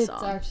great It's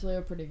song. actually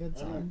a pretty good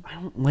song. I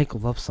don't like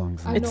love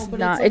songs. I though. know, It's but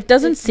not. like- it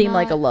doesn't it's seem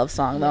like a not- love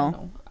song, Yeah, though.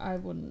 no, I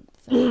wouldn't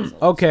think so.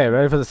 Okay,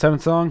 ready for the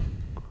seventh song?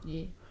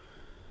 Yeah.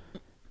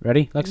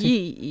 Ready, Lexi?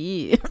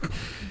 Yee.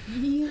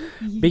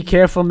 Be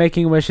careful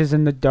making wishes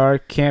in the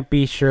dark. Can't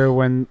be sure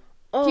when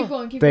Keep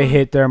going, keep they going.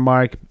 hit their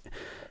mark.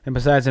 And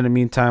besides, in the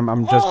meantime,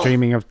 I'm just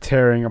dreaming of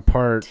tearing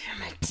apart.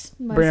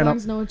 My Brianna.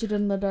 songs Know What You Did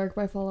in the Dark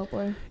by Fall Out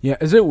Boy. Yeah,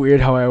 is it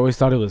weird how I always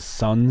thought it was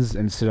sons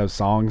instead of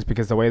songs?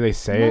 Because the way they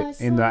say My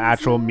it in the songs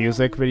actual know-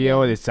 music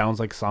video, Yeah. it sounds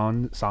like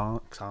songs,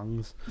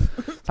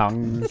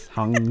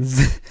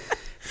 hungs,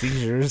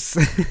 seizures.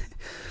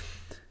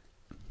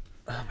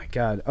 Oh my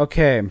god.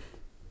 Okay.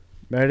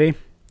 Ready?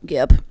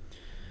 Yep.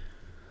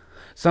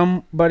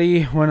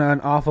 Somebody when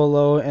an awful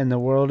low and the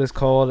world is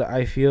cold,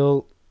 I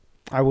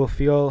will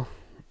feel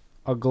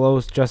a glow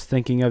just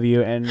thinking of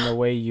you and the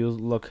way you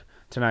look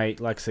tonight,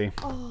 Lexi.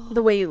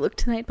 The Way You Look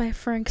Tonight by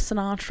Frank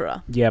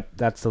Sinatra. Yep,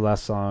 that's the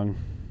last song.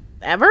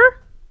 Ever?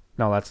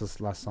 No, that's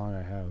the last song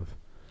I have.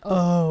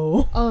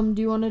 Oh.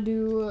 Do you want to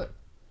do...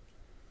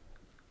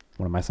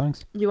 One of my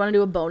songs? You want to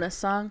do a bonus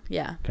song?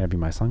 Yeah. Can it be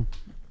my song?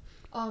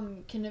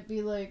 Can it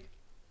be like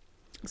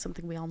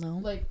Something we all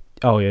know.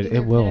 Oh, yeah, either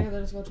it will. Panic at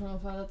the Disco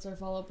 12 Pilots or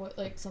Fall Out Boy,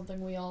 like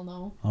something we all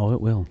know? Oh, it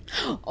will.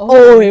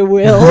 Oh, it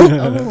will.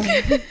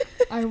 Oh.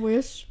 I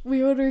wish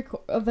we would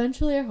record.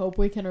 Eventually, I hope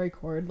we can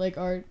record like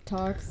our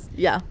talks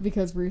Yeah.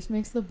 because Reese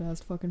makes the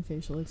best fucking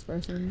facial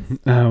expressions.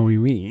 Oh,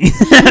 oui.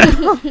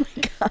 Oh my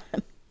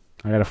god.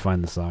 I gotta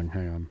find the song.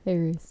 Hang on. Hey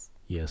Reese,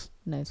 Yes.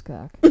 nice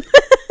cock.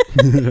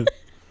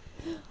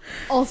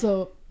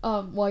 Also,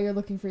 while you're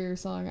looking for your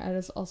song, I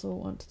just also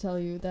want to tell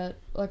you that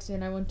Lexi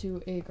and I went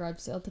to a garage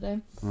sale today,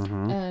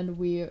 and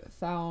we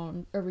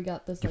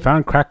got this. You Like,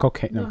 found crack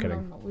cocaine? No, no, I'm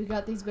kidding. No. We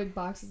got these big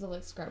boxes of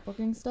like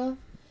scrapbooking stuff,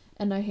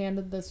 and I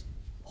handed this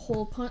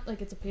hole punch,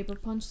 like it's a paper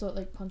punch, so it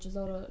like punches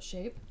out a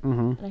shape.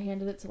 Mm-hmm. And I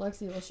handed it to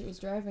Lexi while she was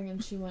driving,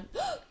 and she went,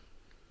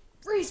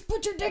 "Reese,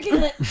 put your dick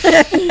in it."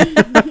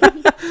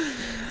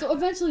 So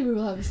eventually, we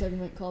will have a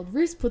segment called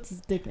 "Reese puts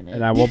his dick in it."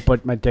 And I won't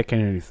put my dick in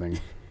anything.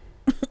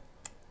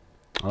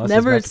 Unless it's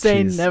Never mac and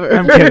say cheese. never.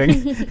 I'm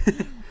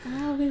kidding.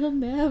 I will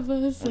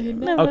never say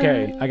never.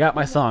 Okay, I got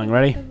my song.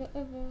 Ready? Ever,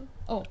 ever.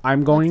 Oh,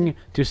 I'm going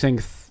to sing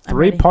I'm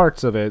three ready.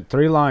 parts of it.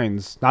 3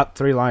 lines. Not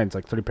 3 lines,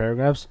 like 3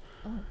 paragraphs.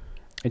 Oh.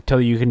 Until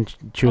you can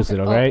choose it,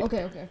 alright?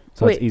 Okay.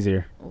 So Wait. it's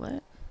easier.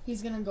 What?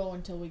 He's gonna go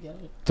until we get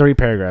it. 3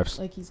 paragraphs.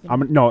 Like he's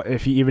gonna. No,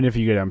 even if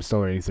you get it, I'm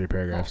still writing 3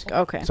 paragraphs.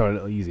 Okay. So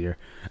it's easier.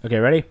 Okay,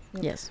 ready?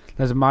 Yes.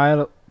 There's a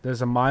mile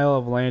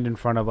of land in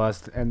front of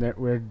us, and that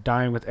we're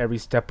dying with every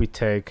step we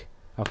take.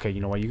 Okay,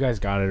 you know what? You guys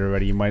got it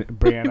already. You might,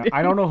 Brianna.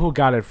 I don't know who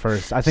got it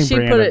first. I think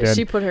Brianna did.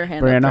 She put her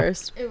hand Brianna? up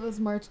first. It was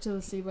 "March to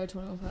the Sea" by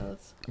 21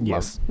 Pilots.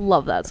 Yes,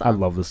 Love that song. I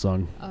love this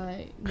song.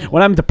 I know.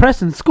 When I'm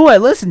depressed in school, I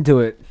listen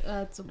to it.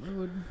 That's a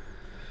mood.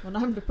 When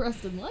I'm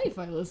depressed in life,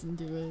 I listen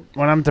to it.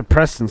 When I'm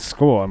depressed in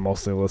school, I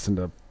mostly listen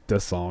to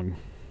this song.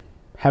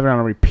 Have it on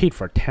a repeat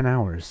for 10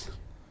 hours.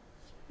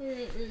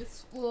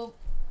 Well,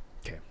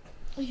 'Kay.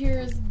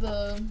 Here's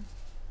the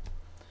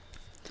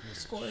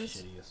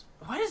scores.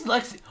 Why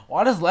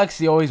does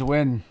Lexi always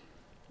win?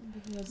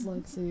 Because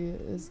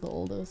Lexi is the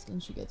oldest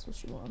and she gets what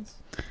she wants.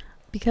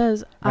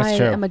 Because That's I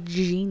true. am a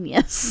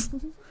genius.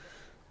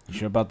 You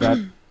sure about that?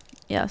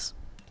 Yes.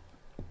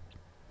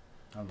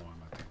 I don't know. I'm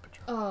not taking a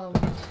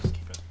picture. Just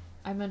keep it.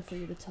 I meant for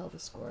you to tell the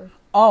score.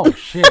 Oh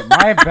shit!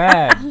 My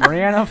bad.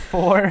 Brianna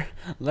 4,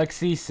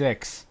 Lexi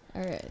 6.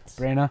 All right.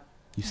 Brianna,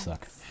 you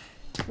suck.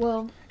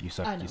 Well, You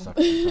suck. I know. You suck.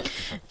 You suck.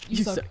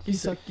 you suck. You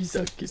suck. You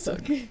suck. You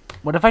suck.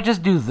 What if I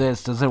just do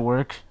this? Does it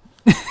work?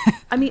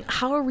 I mean,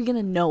 how are we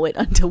gonna know it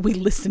until we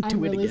listen to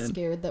I'm it really again?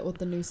 scared that with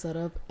the new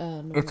setup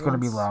and It's gonna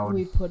be once loud.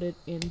 we put it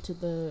into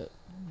the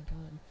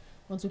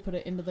once we put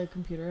it into the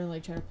computer and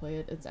like try to play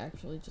it, it's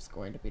actually just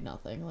going to be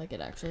nothing. Like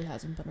it actually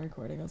hasn't been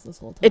recording us this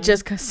whole time. It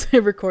just cause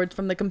it records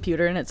from the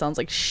computer and it sounds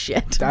like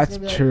shit. That's gonna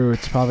be like- true.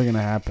 It's probably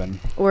gonna happen.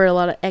 Or a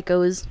lot of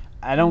echoes.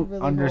 I don't really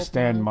hope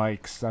understand not.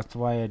 mics. That's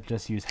why I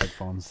just use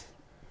headphones.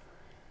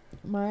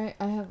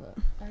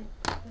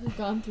 I've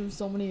gone through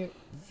so many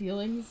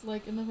feelings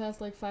like in the past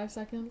like 5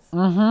 seconds.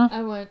 Mm-hmm.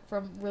 I went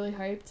from really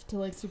hyped to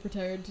like super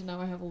tired to now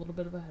I have a little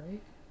bit of a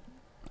headache.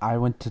 I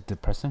went to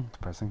depressing,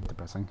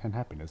 and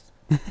happiness.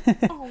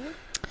 Oh,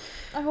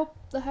 I hope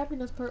the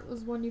happiness part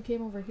was when you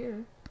came over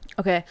here.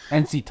 Okay.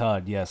 NC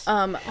Todd, yes.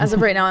 As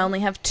of right now, I only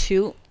have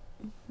 2.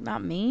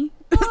 Not me.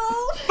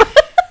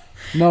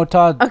 No,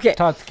 Todd. Okay.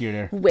 Todd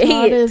Scooter. Wait.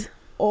 Todd is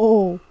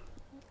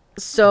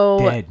So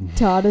Dead.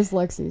 Todd is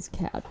Lexi's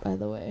cat, by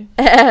the way.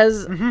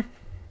 as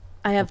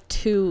I have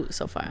 2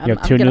 so far. You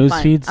have 2 news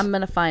feeds? I'm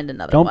gonna find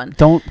another one.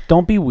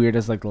 Don't be weird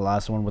as like the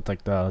last one with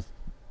like the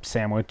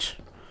sandwich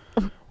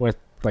with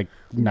like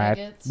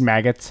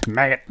maggots.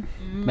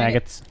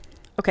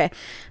 Okay.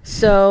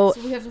 So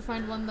So we have to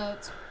find one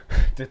that's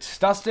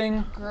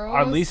Disgusting. gross,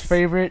 Our least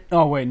favorite.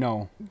 Oh wait,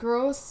 no.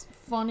 gross,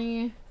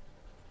 funny,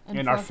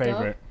 and our fucked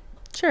favorite.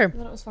 sure. Up. I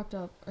thought it was fucked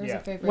up. Or is Yeah.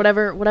 it favorite?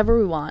 Whatever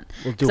we want.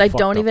 We'll do Because I fucked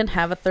don't up. even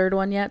have a third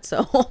one yet.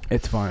 So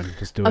It's fine.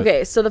 Just do it.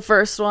 okay. So the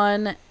first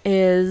one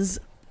is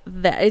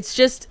that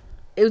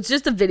it was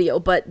just a video,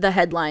 but the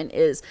headline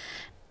is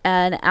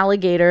an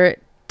alligator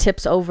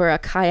tips over a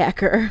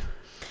kayaker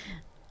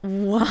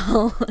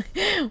while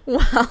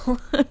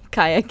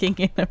kayaking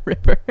in a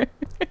river.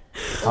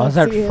 How's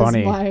that Lexi funny?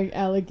 Is my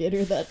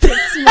alligator that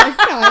tips my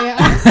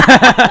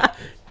kayak.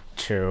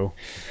 True.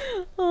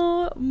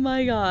 Oh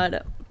my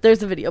god.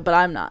 There's a video, but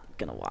I'm not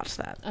gonna watch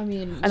that. I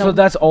mean, I So don't-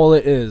 that's all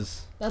it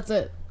is. that's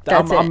it.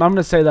 That's I'm it.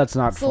 gonna say that's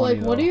not So, funny.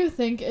 like, what do though. you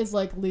think is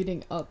like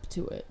leading up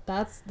to it?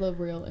 That's the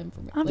real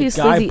information.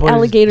 Obviously, guy the put his-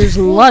 alligator's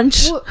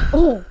lunch.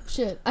 Oh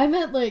shit! I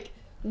meant like,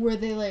 were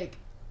they like?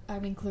 I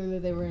mean, clearly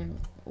they were in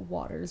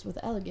waters with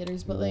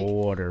alligators, but like,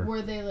 Water.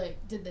 were they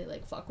like? Did they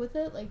like fuck with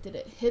it? Like, did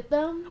it hit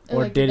them? Or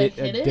like, did they it?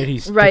 hit Did he?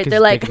 Stick Right, his they're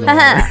like, dick in the water?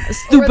 haha,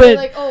 Or were they stupid.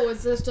 like, oh,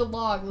 it's just a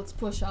log. Let's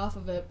push off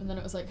of it, and then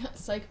it was like,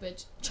 psych,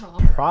 bitch,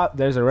 chomp.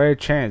 There's a rare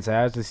chance. I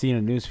have to see in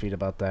a newsfeed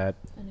about that.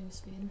 A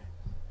newsfeed.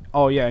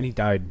 Oh yeah, and he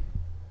died.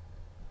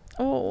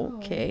 Oh,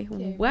 okay.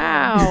 okay,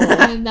 Wow.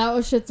 And that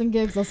was shits and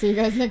gigs. I'll see you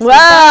guys next week.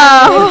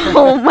 Wow. Bye.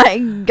 Oh my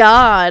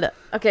god.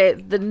 Okay,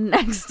 the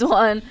next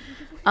one.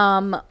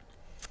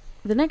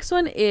 The next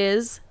one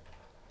is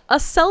a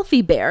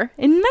selfie bear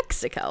in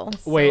Mexico.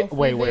 Wait.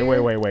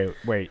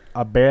 Selfie bear?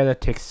 A bear that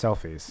takes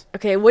selfies.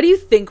 Okay, what do you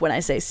think when I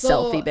say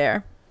So- selfie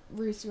bear?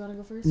 Reese, you want to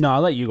go first? No,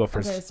 I'll let you go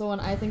first. Okay, so when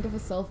I think of a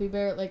selfie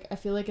bear, like, I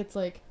feel like it's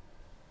like,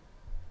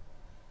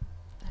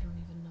 I don't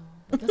even know,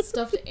 like a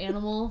stuffed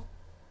animal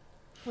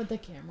with the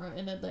camera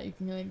in it that you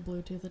can like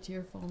Bluetooth it to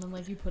your phone and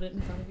like you put it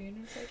in front of you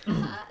and it's like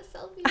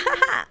selfie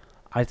bear,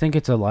 I think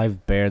it's a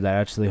live bear that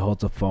actually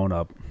holds a phone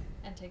up.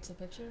 and takes a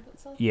picture of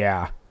itself.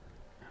 Yeah.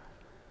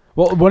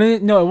 Well, it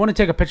wouldn't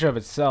take a picture of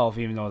itself,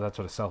 even though that's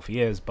what a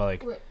selfie is. But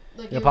like, Right,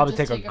 like You'll you would probably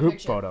just take a group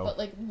picture, photo. but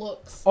like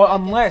looks. or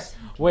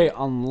like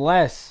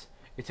unless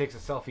it takes a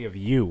selfie of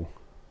you.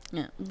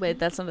 Yeah, wait,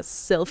 that's not a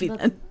selfie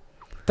That's-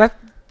 then.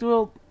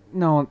 Well,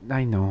 no,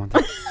 I know.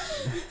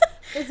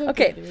 it's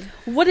Okay. dude.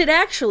 What it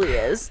actually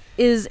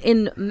is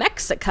in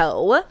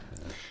Mexico,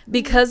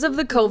 because of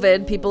the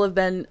COVID, people have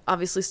been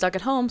obviously stuck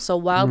at home, so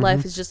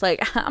wildlife is just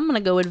like, I'm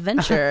gonna go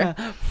adventure.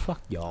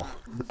 Fuck y'all.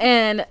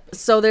 And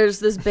so there's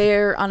this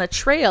bear on a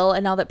trail,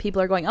 and now that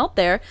people are going out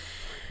there,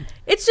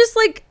 it's just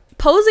like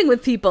posing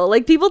with people.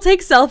 Like people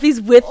take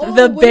selfies with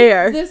the wait,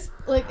 bear. This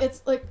like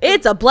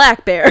It's a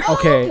black bear.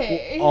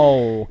 Okay.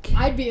 Okay.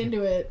 I'd be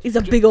into it. He's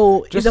a big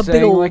old. Just He's a saying,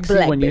 big old Lexi,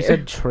 black when bear. you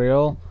said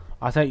trail,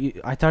 I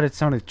thought it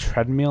sounded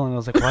treadmill, and I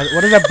was like,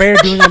 what is a bear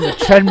doing on the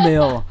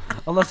treadmill?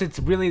 Unless it's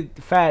really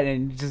fat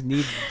and you just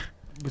need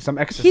some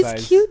exercise.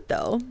 He's cute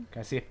though. Can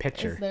I see a Is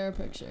picture? there a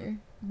picture?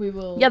 We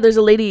will. Yeah, there's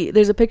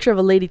a picture of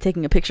a lady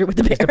taking a picture with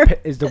the Is the, bear.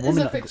 is the There's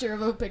woman? a picture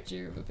of a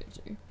picture of a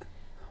picture.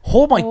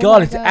 Oh my Oh god!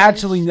 my It's gosh.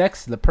 actually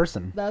next to the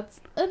person.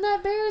 And that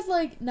bear is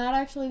like not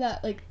actually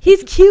that like.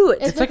 He's cute.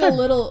 It's like, like a a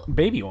little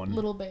Baby one.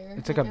 bear.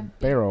 It's like a baby-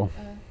 barrow.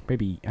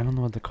 Baby, I don't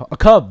know what they call a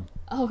cub.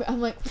 Oh, I'm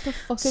like, what the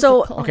fuck is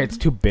So- it called? Okay, it's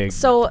too big.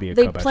 So to be a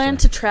they cub, plan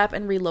actually. to trap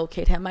and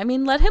relocate him. I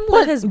mean, let him But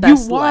live his you-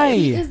 best why? life.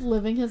 He is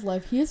living his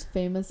life. He is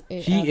famous.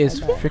 AF, He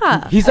is I bet. freaking.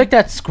 Yeah. He's like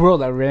that squirrel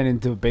that ran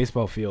into a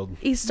baseball field.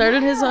 He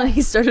started his own.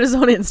 He started his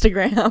own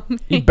Instagram.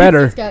 He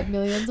better. He's got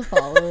millions of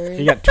followers.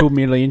 He got 2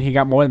 million. He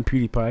got more than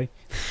PewDiePie.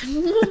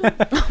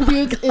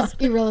 Dude is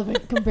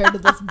irrelevant compared to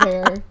this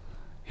bear.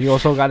 He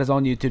also got his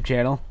own YouTube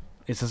channel.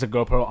 It's just a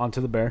GoPro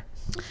onto the bear.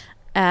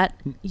 At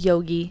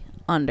Yogi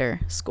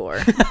underscore.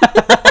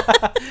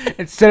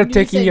 Instead of Did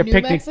you taking say your New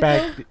picnic Mexico?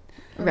 back,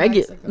 Or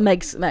Mexico.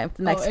 Mexico.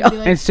 Mexico. Oh, it'd be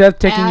like, instead of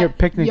taking your at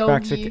picnic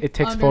back, Yogi it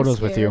takes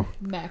photos with you.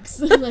 Mex.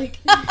 Like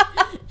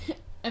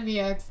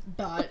MEX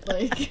dot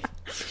like.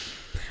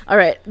 All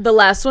right. The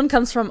last one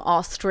comes from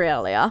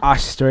Australia.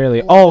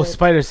 Australia. Love Oh, it.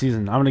 spider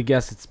season. I'm gonna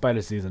guess it's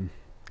spider season.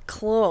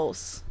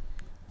 Close.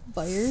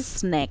 Fires?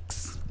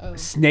 Snakes. Oh.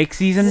 Snake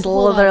season. Sl-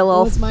 Hold on, Slither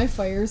little was my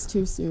fires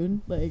too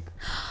soon? Like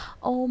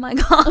Oh my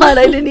god!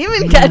 I didn't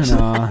even catch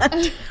that.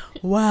 Nah.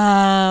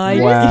 Wow. I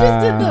Reese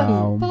just did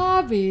Wow. the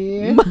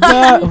Bobby.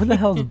 Who the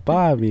hell's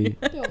Bobby?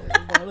 Don't worry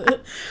about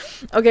it.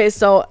 Okay,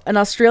 so an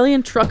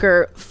Australian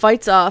trucker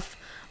fights off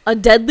a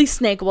deadly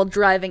snake while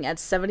driving at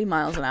 70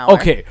 miles an hour.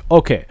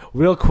 Okay.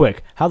 Real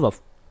quick. How the?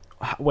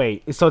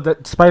 Wait. So the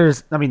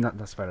spiders. I mean, not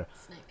the spider.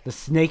 The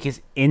snake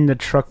is in the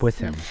truck with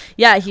him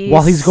Yeah, he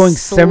while he's going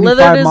slithered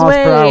 75 his miles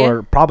per way.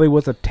 hour, probably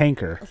with a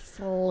tanker.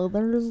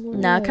 Slithers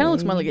Nah, it kind of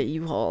looks more away. like a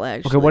U-Haul,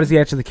 actually. Okay, what is he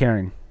actually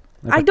carrying?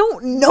 I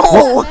don't Doesn't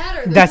know.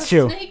 matter. There's That's a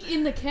true. snake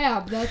in the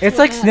cab. That's It's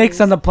what like snakes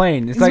matters. on the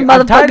plane. It's These like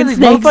I'm tired of motherfucking these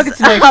snakes motherfucking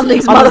snakes on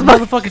these on these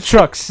motherfucking- motherfucking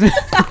trucks.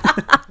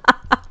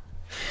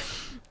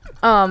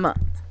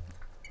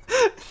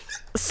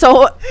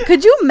 So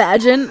could you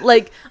imagine,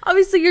 like,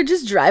 obviously you're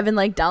just driving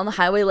like down the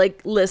highway,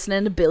 like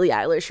listening to Billie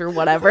Eilish or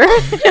whatever.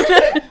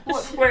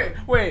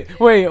 Wait.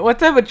 What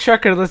type of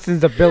trucker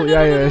listens to Billie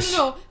Eilish?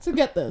 No. So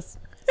get this.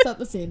 Set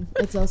the scene.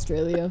 It's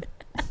Australia.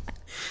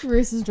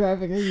 Reese is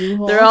driving a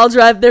U-Haul. They're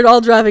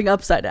all driving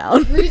upside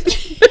down.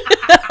 Reese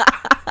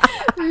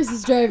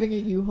is driving a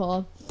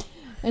U-Haul,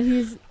 and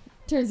he's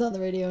turns on the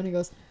radio and he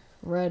goes,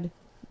 "Red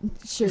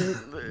shirt,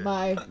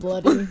 my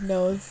bloody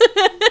nose."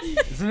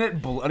 Isn't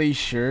it bloody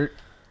shirt?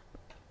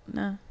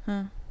 No,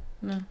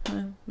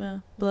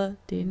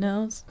 bloody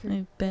nose.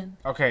 Been.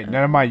 Okay,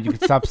 never mind. You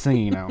can stop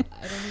singing now.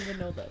 I don't even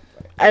know that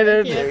part. I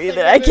don't know can't either.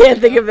 think I of it can't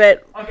right think now. of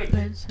it. Okay,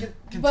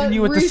 But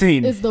continue with the Reese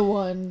scene. is the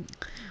one,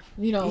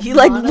 He, he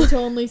like,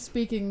 monotonely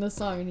speaking the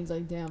song, and he's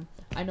like, "Damn,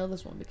 I know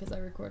this one because I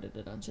recorded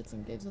it on Shits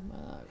and Gigs with my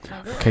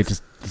girl." Okay,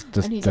 just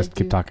And he's like,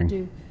 keep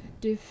talking.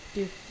 Do,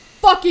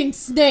 fucking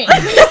snake.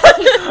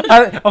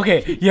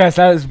 Okay, yes,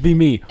 that would be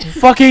me.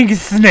 Fucking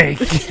snake.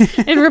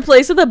 In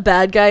replace of the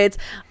bad guy, it's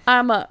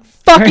I'm a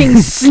fucking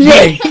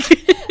snake.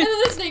 And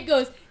then the snake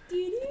goes,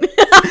 "Dee-dee."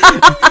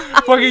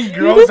 Fucking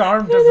Gro's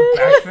arm does the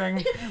back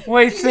thing.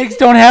 Wait, snakes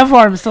don't have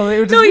arms, so they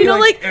would just No, be you know,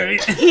 like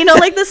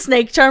like the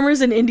snake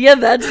charmers in India.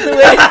 That's the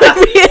way.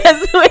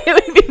 That's the way it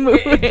would be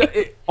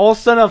moving. all of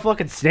a sudden a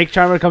fucking snake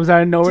charmer comes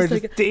out of nowhere,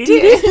 Just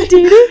just,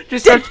 like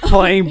just starts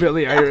playing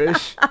Billie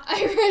Eilish.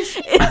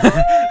 Irish.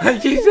 I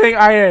keep saying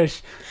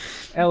Irish.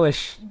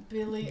 Elish.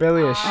 Billy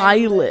Billyish.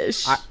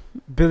 Eilish.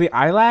 Billie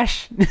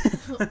Eyelash?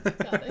 God,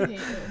 I hate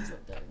him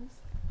sometimes.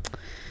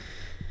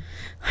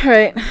 All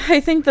right, I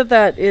think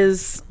that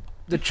is.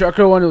 The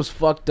trucker one was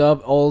fucked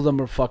up. All of them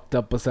were fucked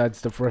up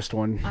besides the first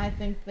one. I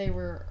think they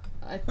were.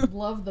 I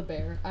love the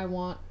bear. I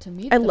want to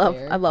meet I the love.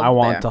 bear. I love. I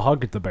want bear. to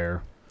hug the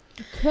bear.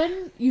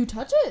 Couldn't you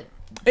touch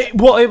it?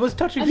 Well, it was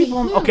touching I mean,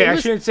 people. yeah, Okay, it I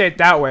was- shouldn't say it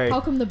that way.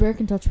 How come the bear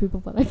can touch people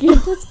but I can't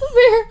touch the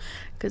bear?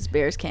 Because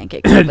bears can't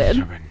get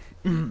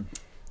COVID.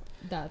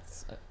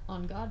 That's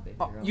on God, baby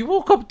Oh, girl. you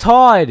woke up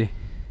Todd.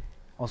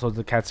 Also,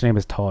 the cat's name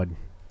is Todd.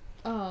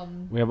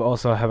 Um. We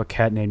also have a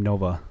cat named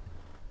Nova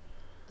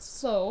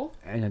So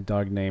and a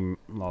dog named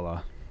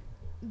Lala.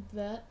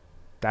 that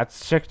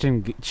That's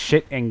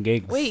shit and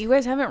gigs. Wait, you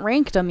guys haven't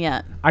ranked them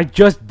yet. I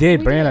just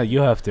did, We Brianna. did. You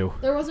have to.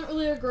 there wasn't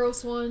really a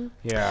gross one.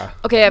 Yeah.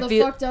 Okay, The I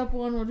feel fucked up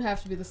one would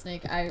have to be the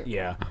snake.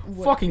 Yeah.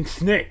 Would- Fucking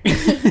snake.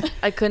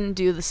 I couldn't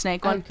do the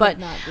snake I one, could but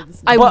not do the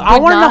snake. I But I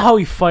would want to know not- how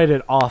he fight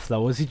it off,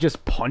 though. Was he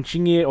just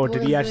punching it, or did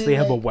Was he they, actually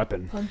have a like,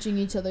 weapon? punching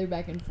each other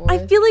back and forth.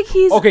 I feel like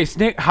he's. Okay,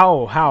 snake.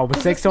 How? But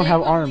 'Cause snakes the don't snake have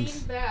would arms.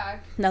 Lean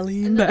back, Now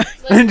lean and then back.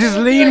 it's like- And just it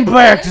would be lean like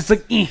back, this, just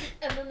like. Eh.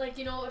 and then like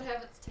it would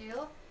have its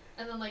tail,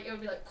 and then like it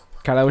would be like.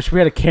 God, I wish we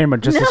had a camera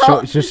just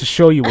No. to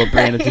show you what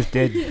Brianna just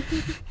did.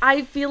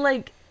 I feel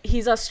like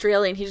he's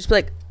Australian. He'd just be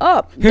like,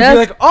 "Oh, He'd be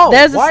like, "Oh,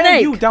 there's a why are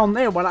snake." you down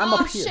there when I'm Oh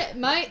up here?" shit,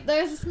 mate!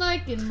 There's a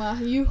snake in my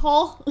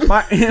U-Haul.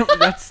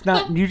 That's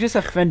not. You just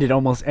offended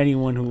almost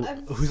anyone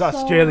I'm who's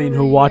Australian who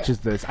sorry. watches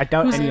this. I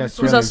doubt any Who's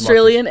Who's Australians.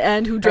 Australian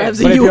and who Watch drives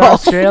this. But a if you're U-Haul?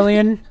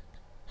 Australian,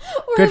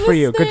 Or good the for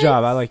you. Good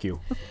job. I snakes. like you.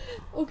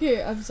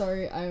 Okay, I'm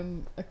sorry.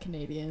 I'm a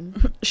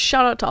Canadian.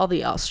 Shout out to all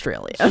the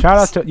Australians. Shout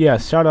out to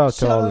shout out to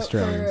Shout all out for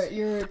Australians.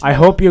 your I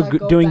hope you're toilets that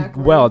go doing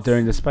well backwards.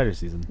 during the spider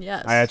season.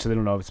 Yes. I actually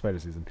don't know if it's spider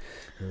season.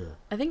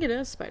 I think it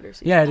is spider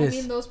season. Yeah, it I is.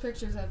 mean, those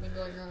pictures have been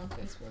going around on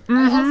Facebook. Mhm.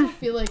 I also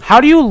feel like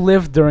How do you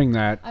live during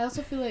that?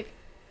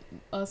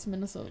 us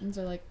Minnesotans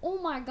are like, oh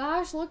my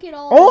gosh, look at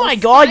all. Oh those my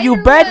God, you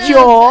spider bet webs,"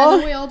 y'all. And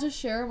then we all just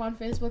share them on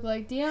Facebook,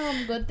 like,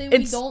 damn, good thing we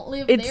It's- don't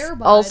live It's there.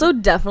 Bud. also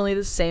definitely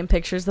the same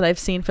pictures that I've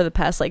seen for the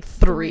past like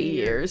 3 3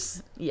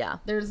 years. Yeah.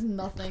 There's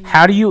nothing.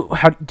 How do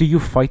you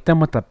fight them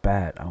with a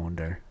bat? I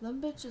wonder.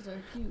 Them bitches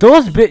are huge.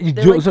 Those They're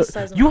like so the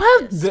size of you my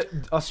have fist.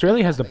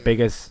 Australia has the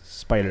biggest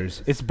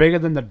spiders. It's bigger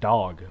than the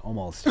dog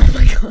almost. Oh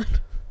my god.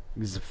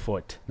 It's a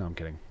foot. No, I'm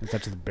kidding. It's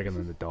actually bigger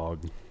than the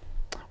dog.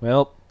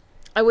 Well,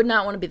 I would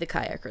not want to be the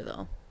kayaker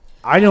though.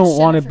 I don't shit,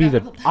 want I to be forgot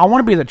the. about that. I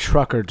want to be the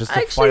trucker just to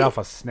Actually, fight off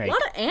a A snake. lot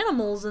of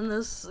animals in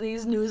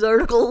these news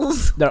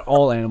articles. They're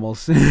all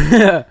animals.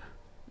 I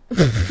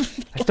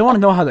still want to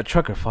know how the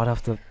trucker fought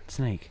off the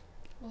snake.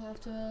 We'll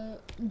have to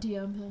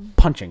DM him.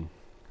 Punching,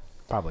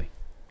 probably.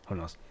 Who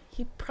knows?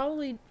 He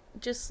probably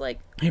just like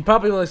He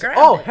probably was. Grabbed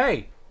Oh, it.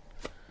 hey.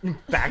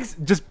 Backs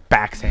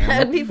him.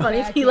 that'd be funny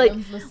if he like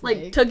Backhands the like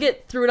snake. took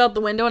it, threw it out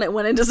the window, and it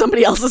went into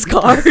somebody else's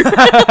car.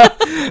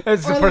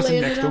 That's the Or person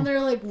landed next to on him. their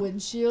like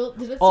windshield.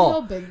 Did it see Oh,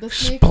 how big the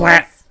snake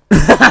splat.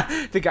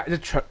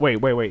 was?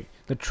 Wait.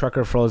 The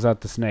trucker throws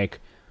out the snake.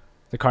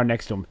 The car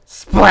next to him.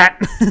 Splat.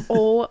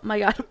 Oh my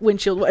god,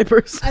 windshield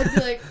wipers. I'd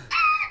be like,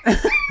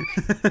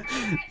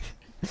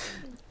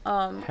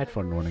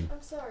 Headphone warning.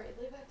 I'm sorry,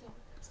 lay back down.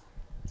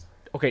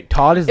 Okay,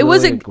 Todd is. It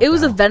was literally a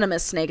down.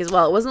 venomous snake as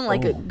well. It wasn't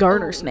like a Oh.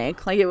 garter Oh.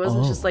 snake. Like it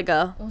wasn't just Oh. like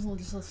a It wasn't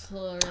just a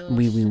slow.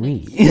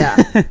 Wee.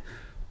 yeah.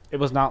 It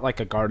was not like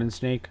a garden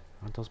snake.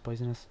 Aren't those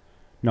poisonous?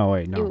 No,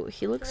 wait, no. Ew,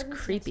 he looks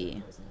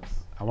creepy.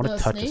 I want to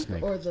touch a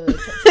snake. Or the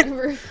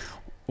touch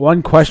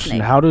One question: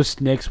 Snake. how do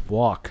snakes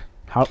walk?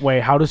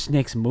 How do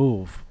snakes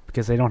move?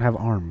 Because they don't have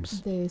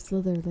arms. They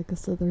slither like a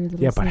slithery little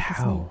Yeah, but snake.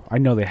 how? I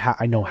know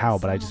I know how,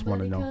 but I just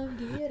want to know.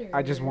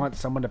 I just want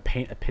someone to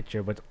paint a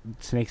picture with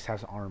snakes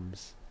has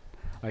arms,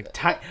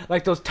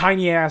 like those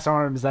tiny ass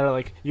arms that are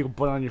like you can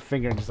put on your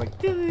finger and just like.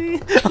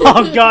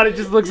 Oh god, it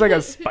just looks like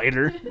a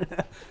spider.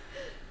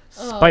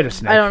 Spider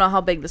snake. I don't know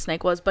how big the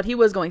snake was, but he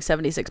was going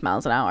 76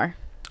 miles an hour.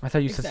 I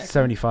thought you said Exactly.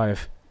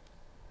 75.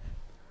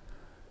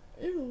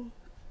 Ew.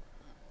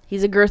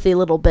 He's a girthy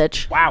little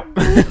bitch. Wow.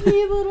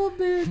 Girthy little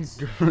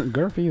bitch.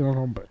 Girthy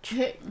little bitch.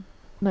 Hey.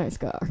 Nice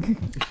cock.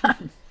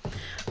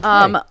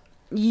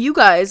 You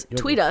guys Yo.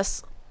 tweet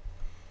us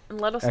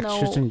and let us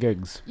Extras know and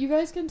gigs. You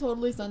guys can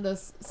totally send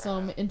us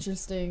some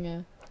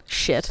interesting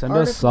shit. Send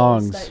articles us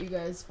songs. that you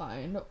guys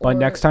find. But or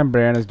next time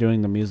Brianna's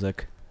doing the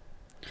music.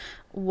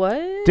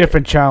 What?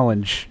 Different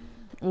challenge.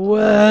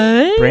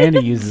 What?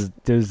 Brandy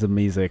does the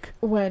music.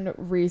 when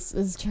Reese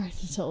is trying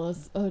to tell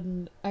us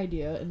an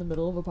idea in the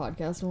middle of a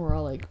podcast and we're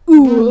all like,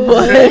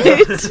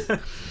 What?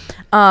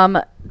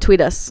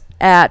 Tweet us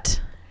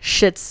at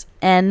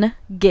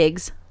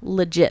shitsngigs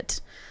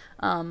legit.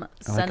 I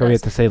like how we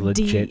have to say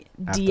legit.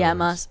 DM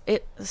afterwards. us.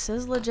 It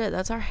says legit.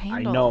 That's our I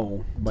handle.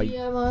 know. But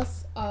DM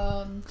us.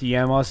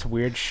 DM us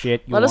weird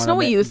shit. Let us know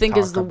what wanna you think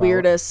is talk the about.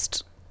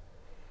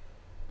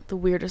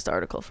 weirdest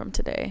article from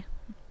today.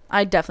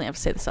 I definitely have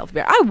to say the selfie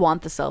bear. I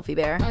want the selfie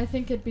bear. I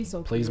think it'd be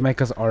so Please cute.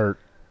 make us art.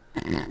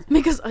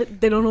 Because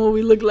they don't know what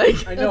we look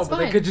like. I know, That's but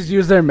they fine. could just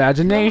use their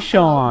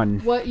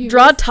imagination. What you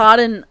Draw Todd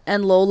and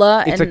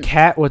Lola. It's a and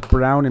cat with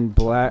brown and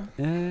black.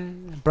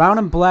 Brown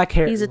and black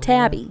hair. he's a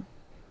tabby.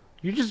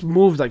 You just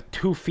moved like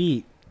 2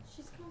 feet.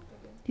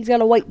 He's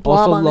got a white blob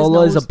Also, on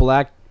Lola his is nose. a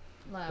black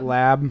lab.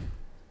 lab,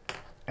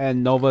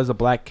 and Nova is a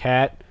black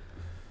cat.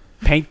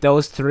 Paint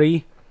those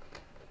 3,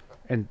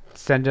 and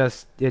send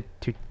us it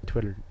to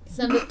Twitter.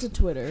 Send it to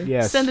Twitter.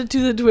 Yes, Send it to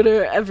the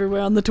Twitter,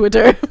 everywhere on the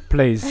Twitter.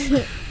 please.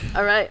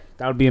 All right.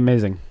 That would be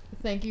amazing.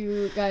 Thank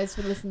you guys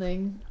for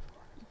listening.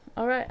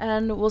 All right.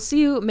 And we'll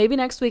see you maybe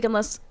next week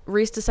unless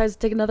Reese decides to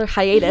take another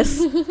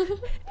hiatus.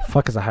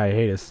 Fuck is a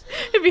hiatus.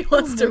 if he Oh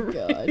wants my to,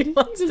 god. if he He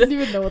wants doesn't to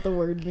even know what the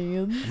word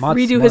means. I'm not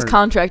redo his smart.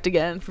 contract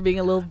again for being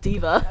a little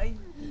diva.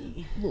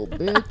 Little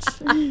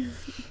bitch.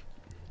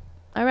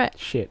 All right.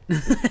 Shit.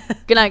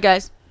 Good night,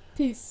 guys.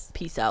 Peace.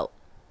 Peace out.